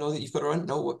with? I know that you've got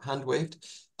a hand waved.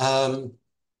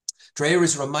 Drea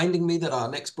is reminding me that our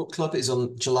next book club is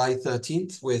on July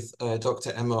 13th with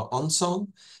Dr. Emma Onsong.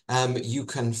 You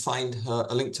can find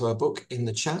a link to her book in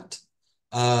the chat.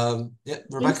 Yeah,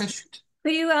 Rebecca? Yes.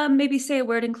 Will you maybe say a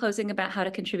word in closing about how to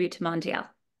contribute to Mondial?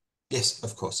 Yes,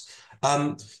 of course.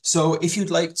 So if you'd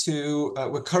like to,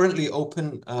 we're currently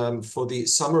open for the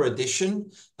summer edition.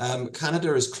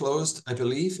 Canada is closed, I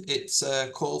believe. It's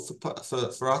a call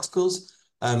for articles.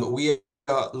 We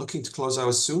are looking to close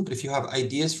ours soon, but if you have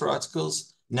ideas for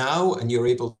articles now and you're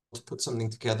able to put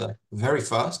something together very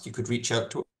fast, you could reach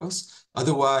out to us.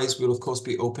 Otherwise, we'll of course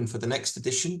be open for the next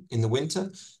edition in the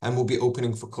winter, and we'll be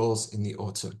opening for calls in the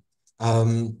autumn.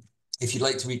 If you'd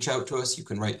like to reach out to us, you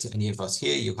can write to any of us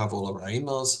here. You have all of our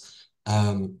emails.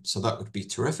 So that would be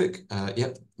terrific.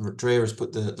 Yep, Drea has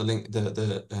put the link,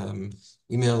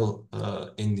 email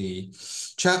in the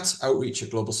chat,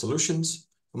 outreach@Global Solutions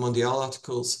for Mondial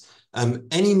articles.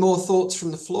 Any more thoughts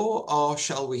from the floor, or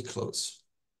shall we close?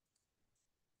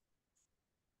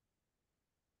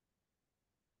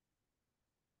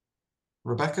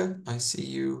 Rebecca, I see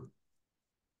you.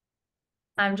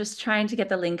 I'm just trying to get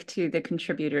the link to the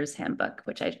contributors handbook,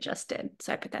 which I just did.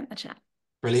 So I put that in the chat.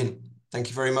 Brilliant. Thank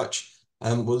you very much.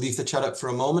 We'll leave the chat up for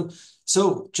a moment.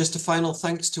 So just a final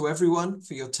thanks to everyone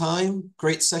for your time.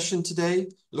 Great session today.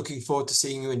 Looking forward to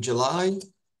seeing you in July.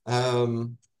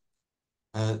 The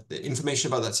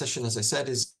information about that session, as I said,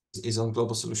 is on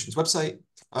Global Solutions website.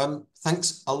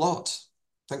 Thanks a lot.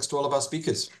 Thanks to all of our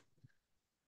speakers.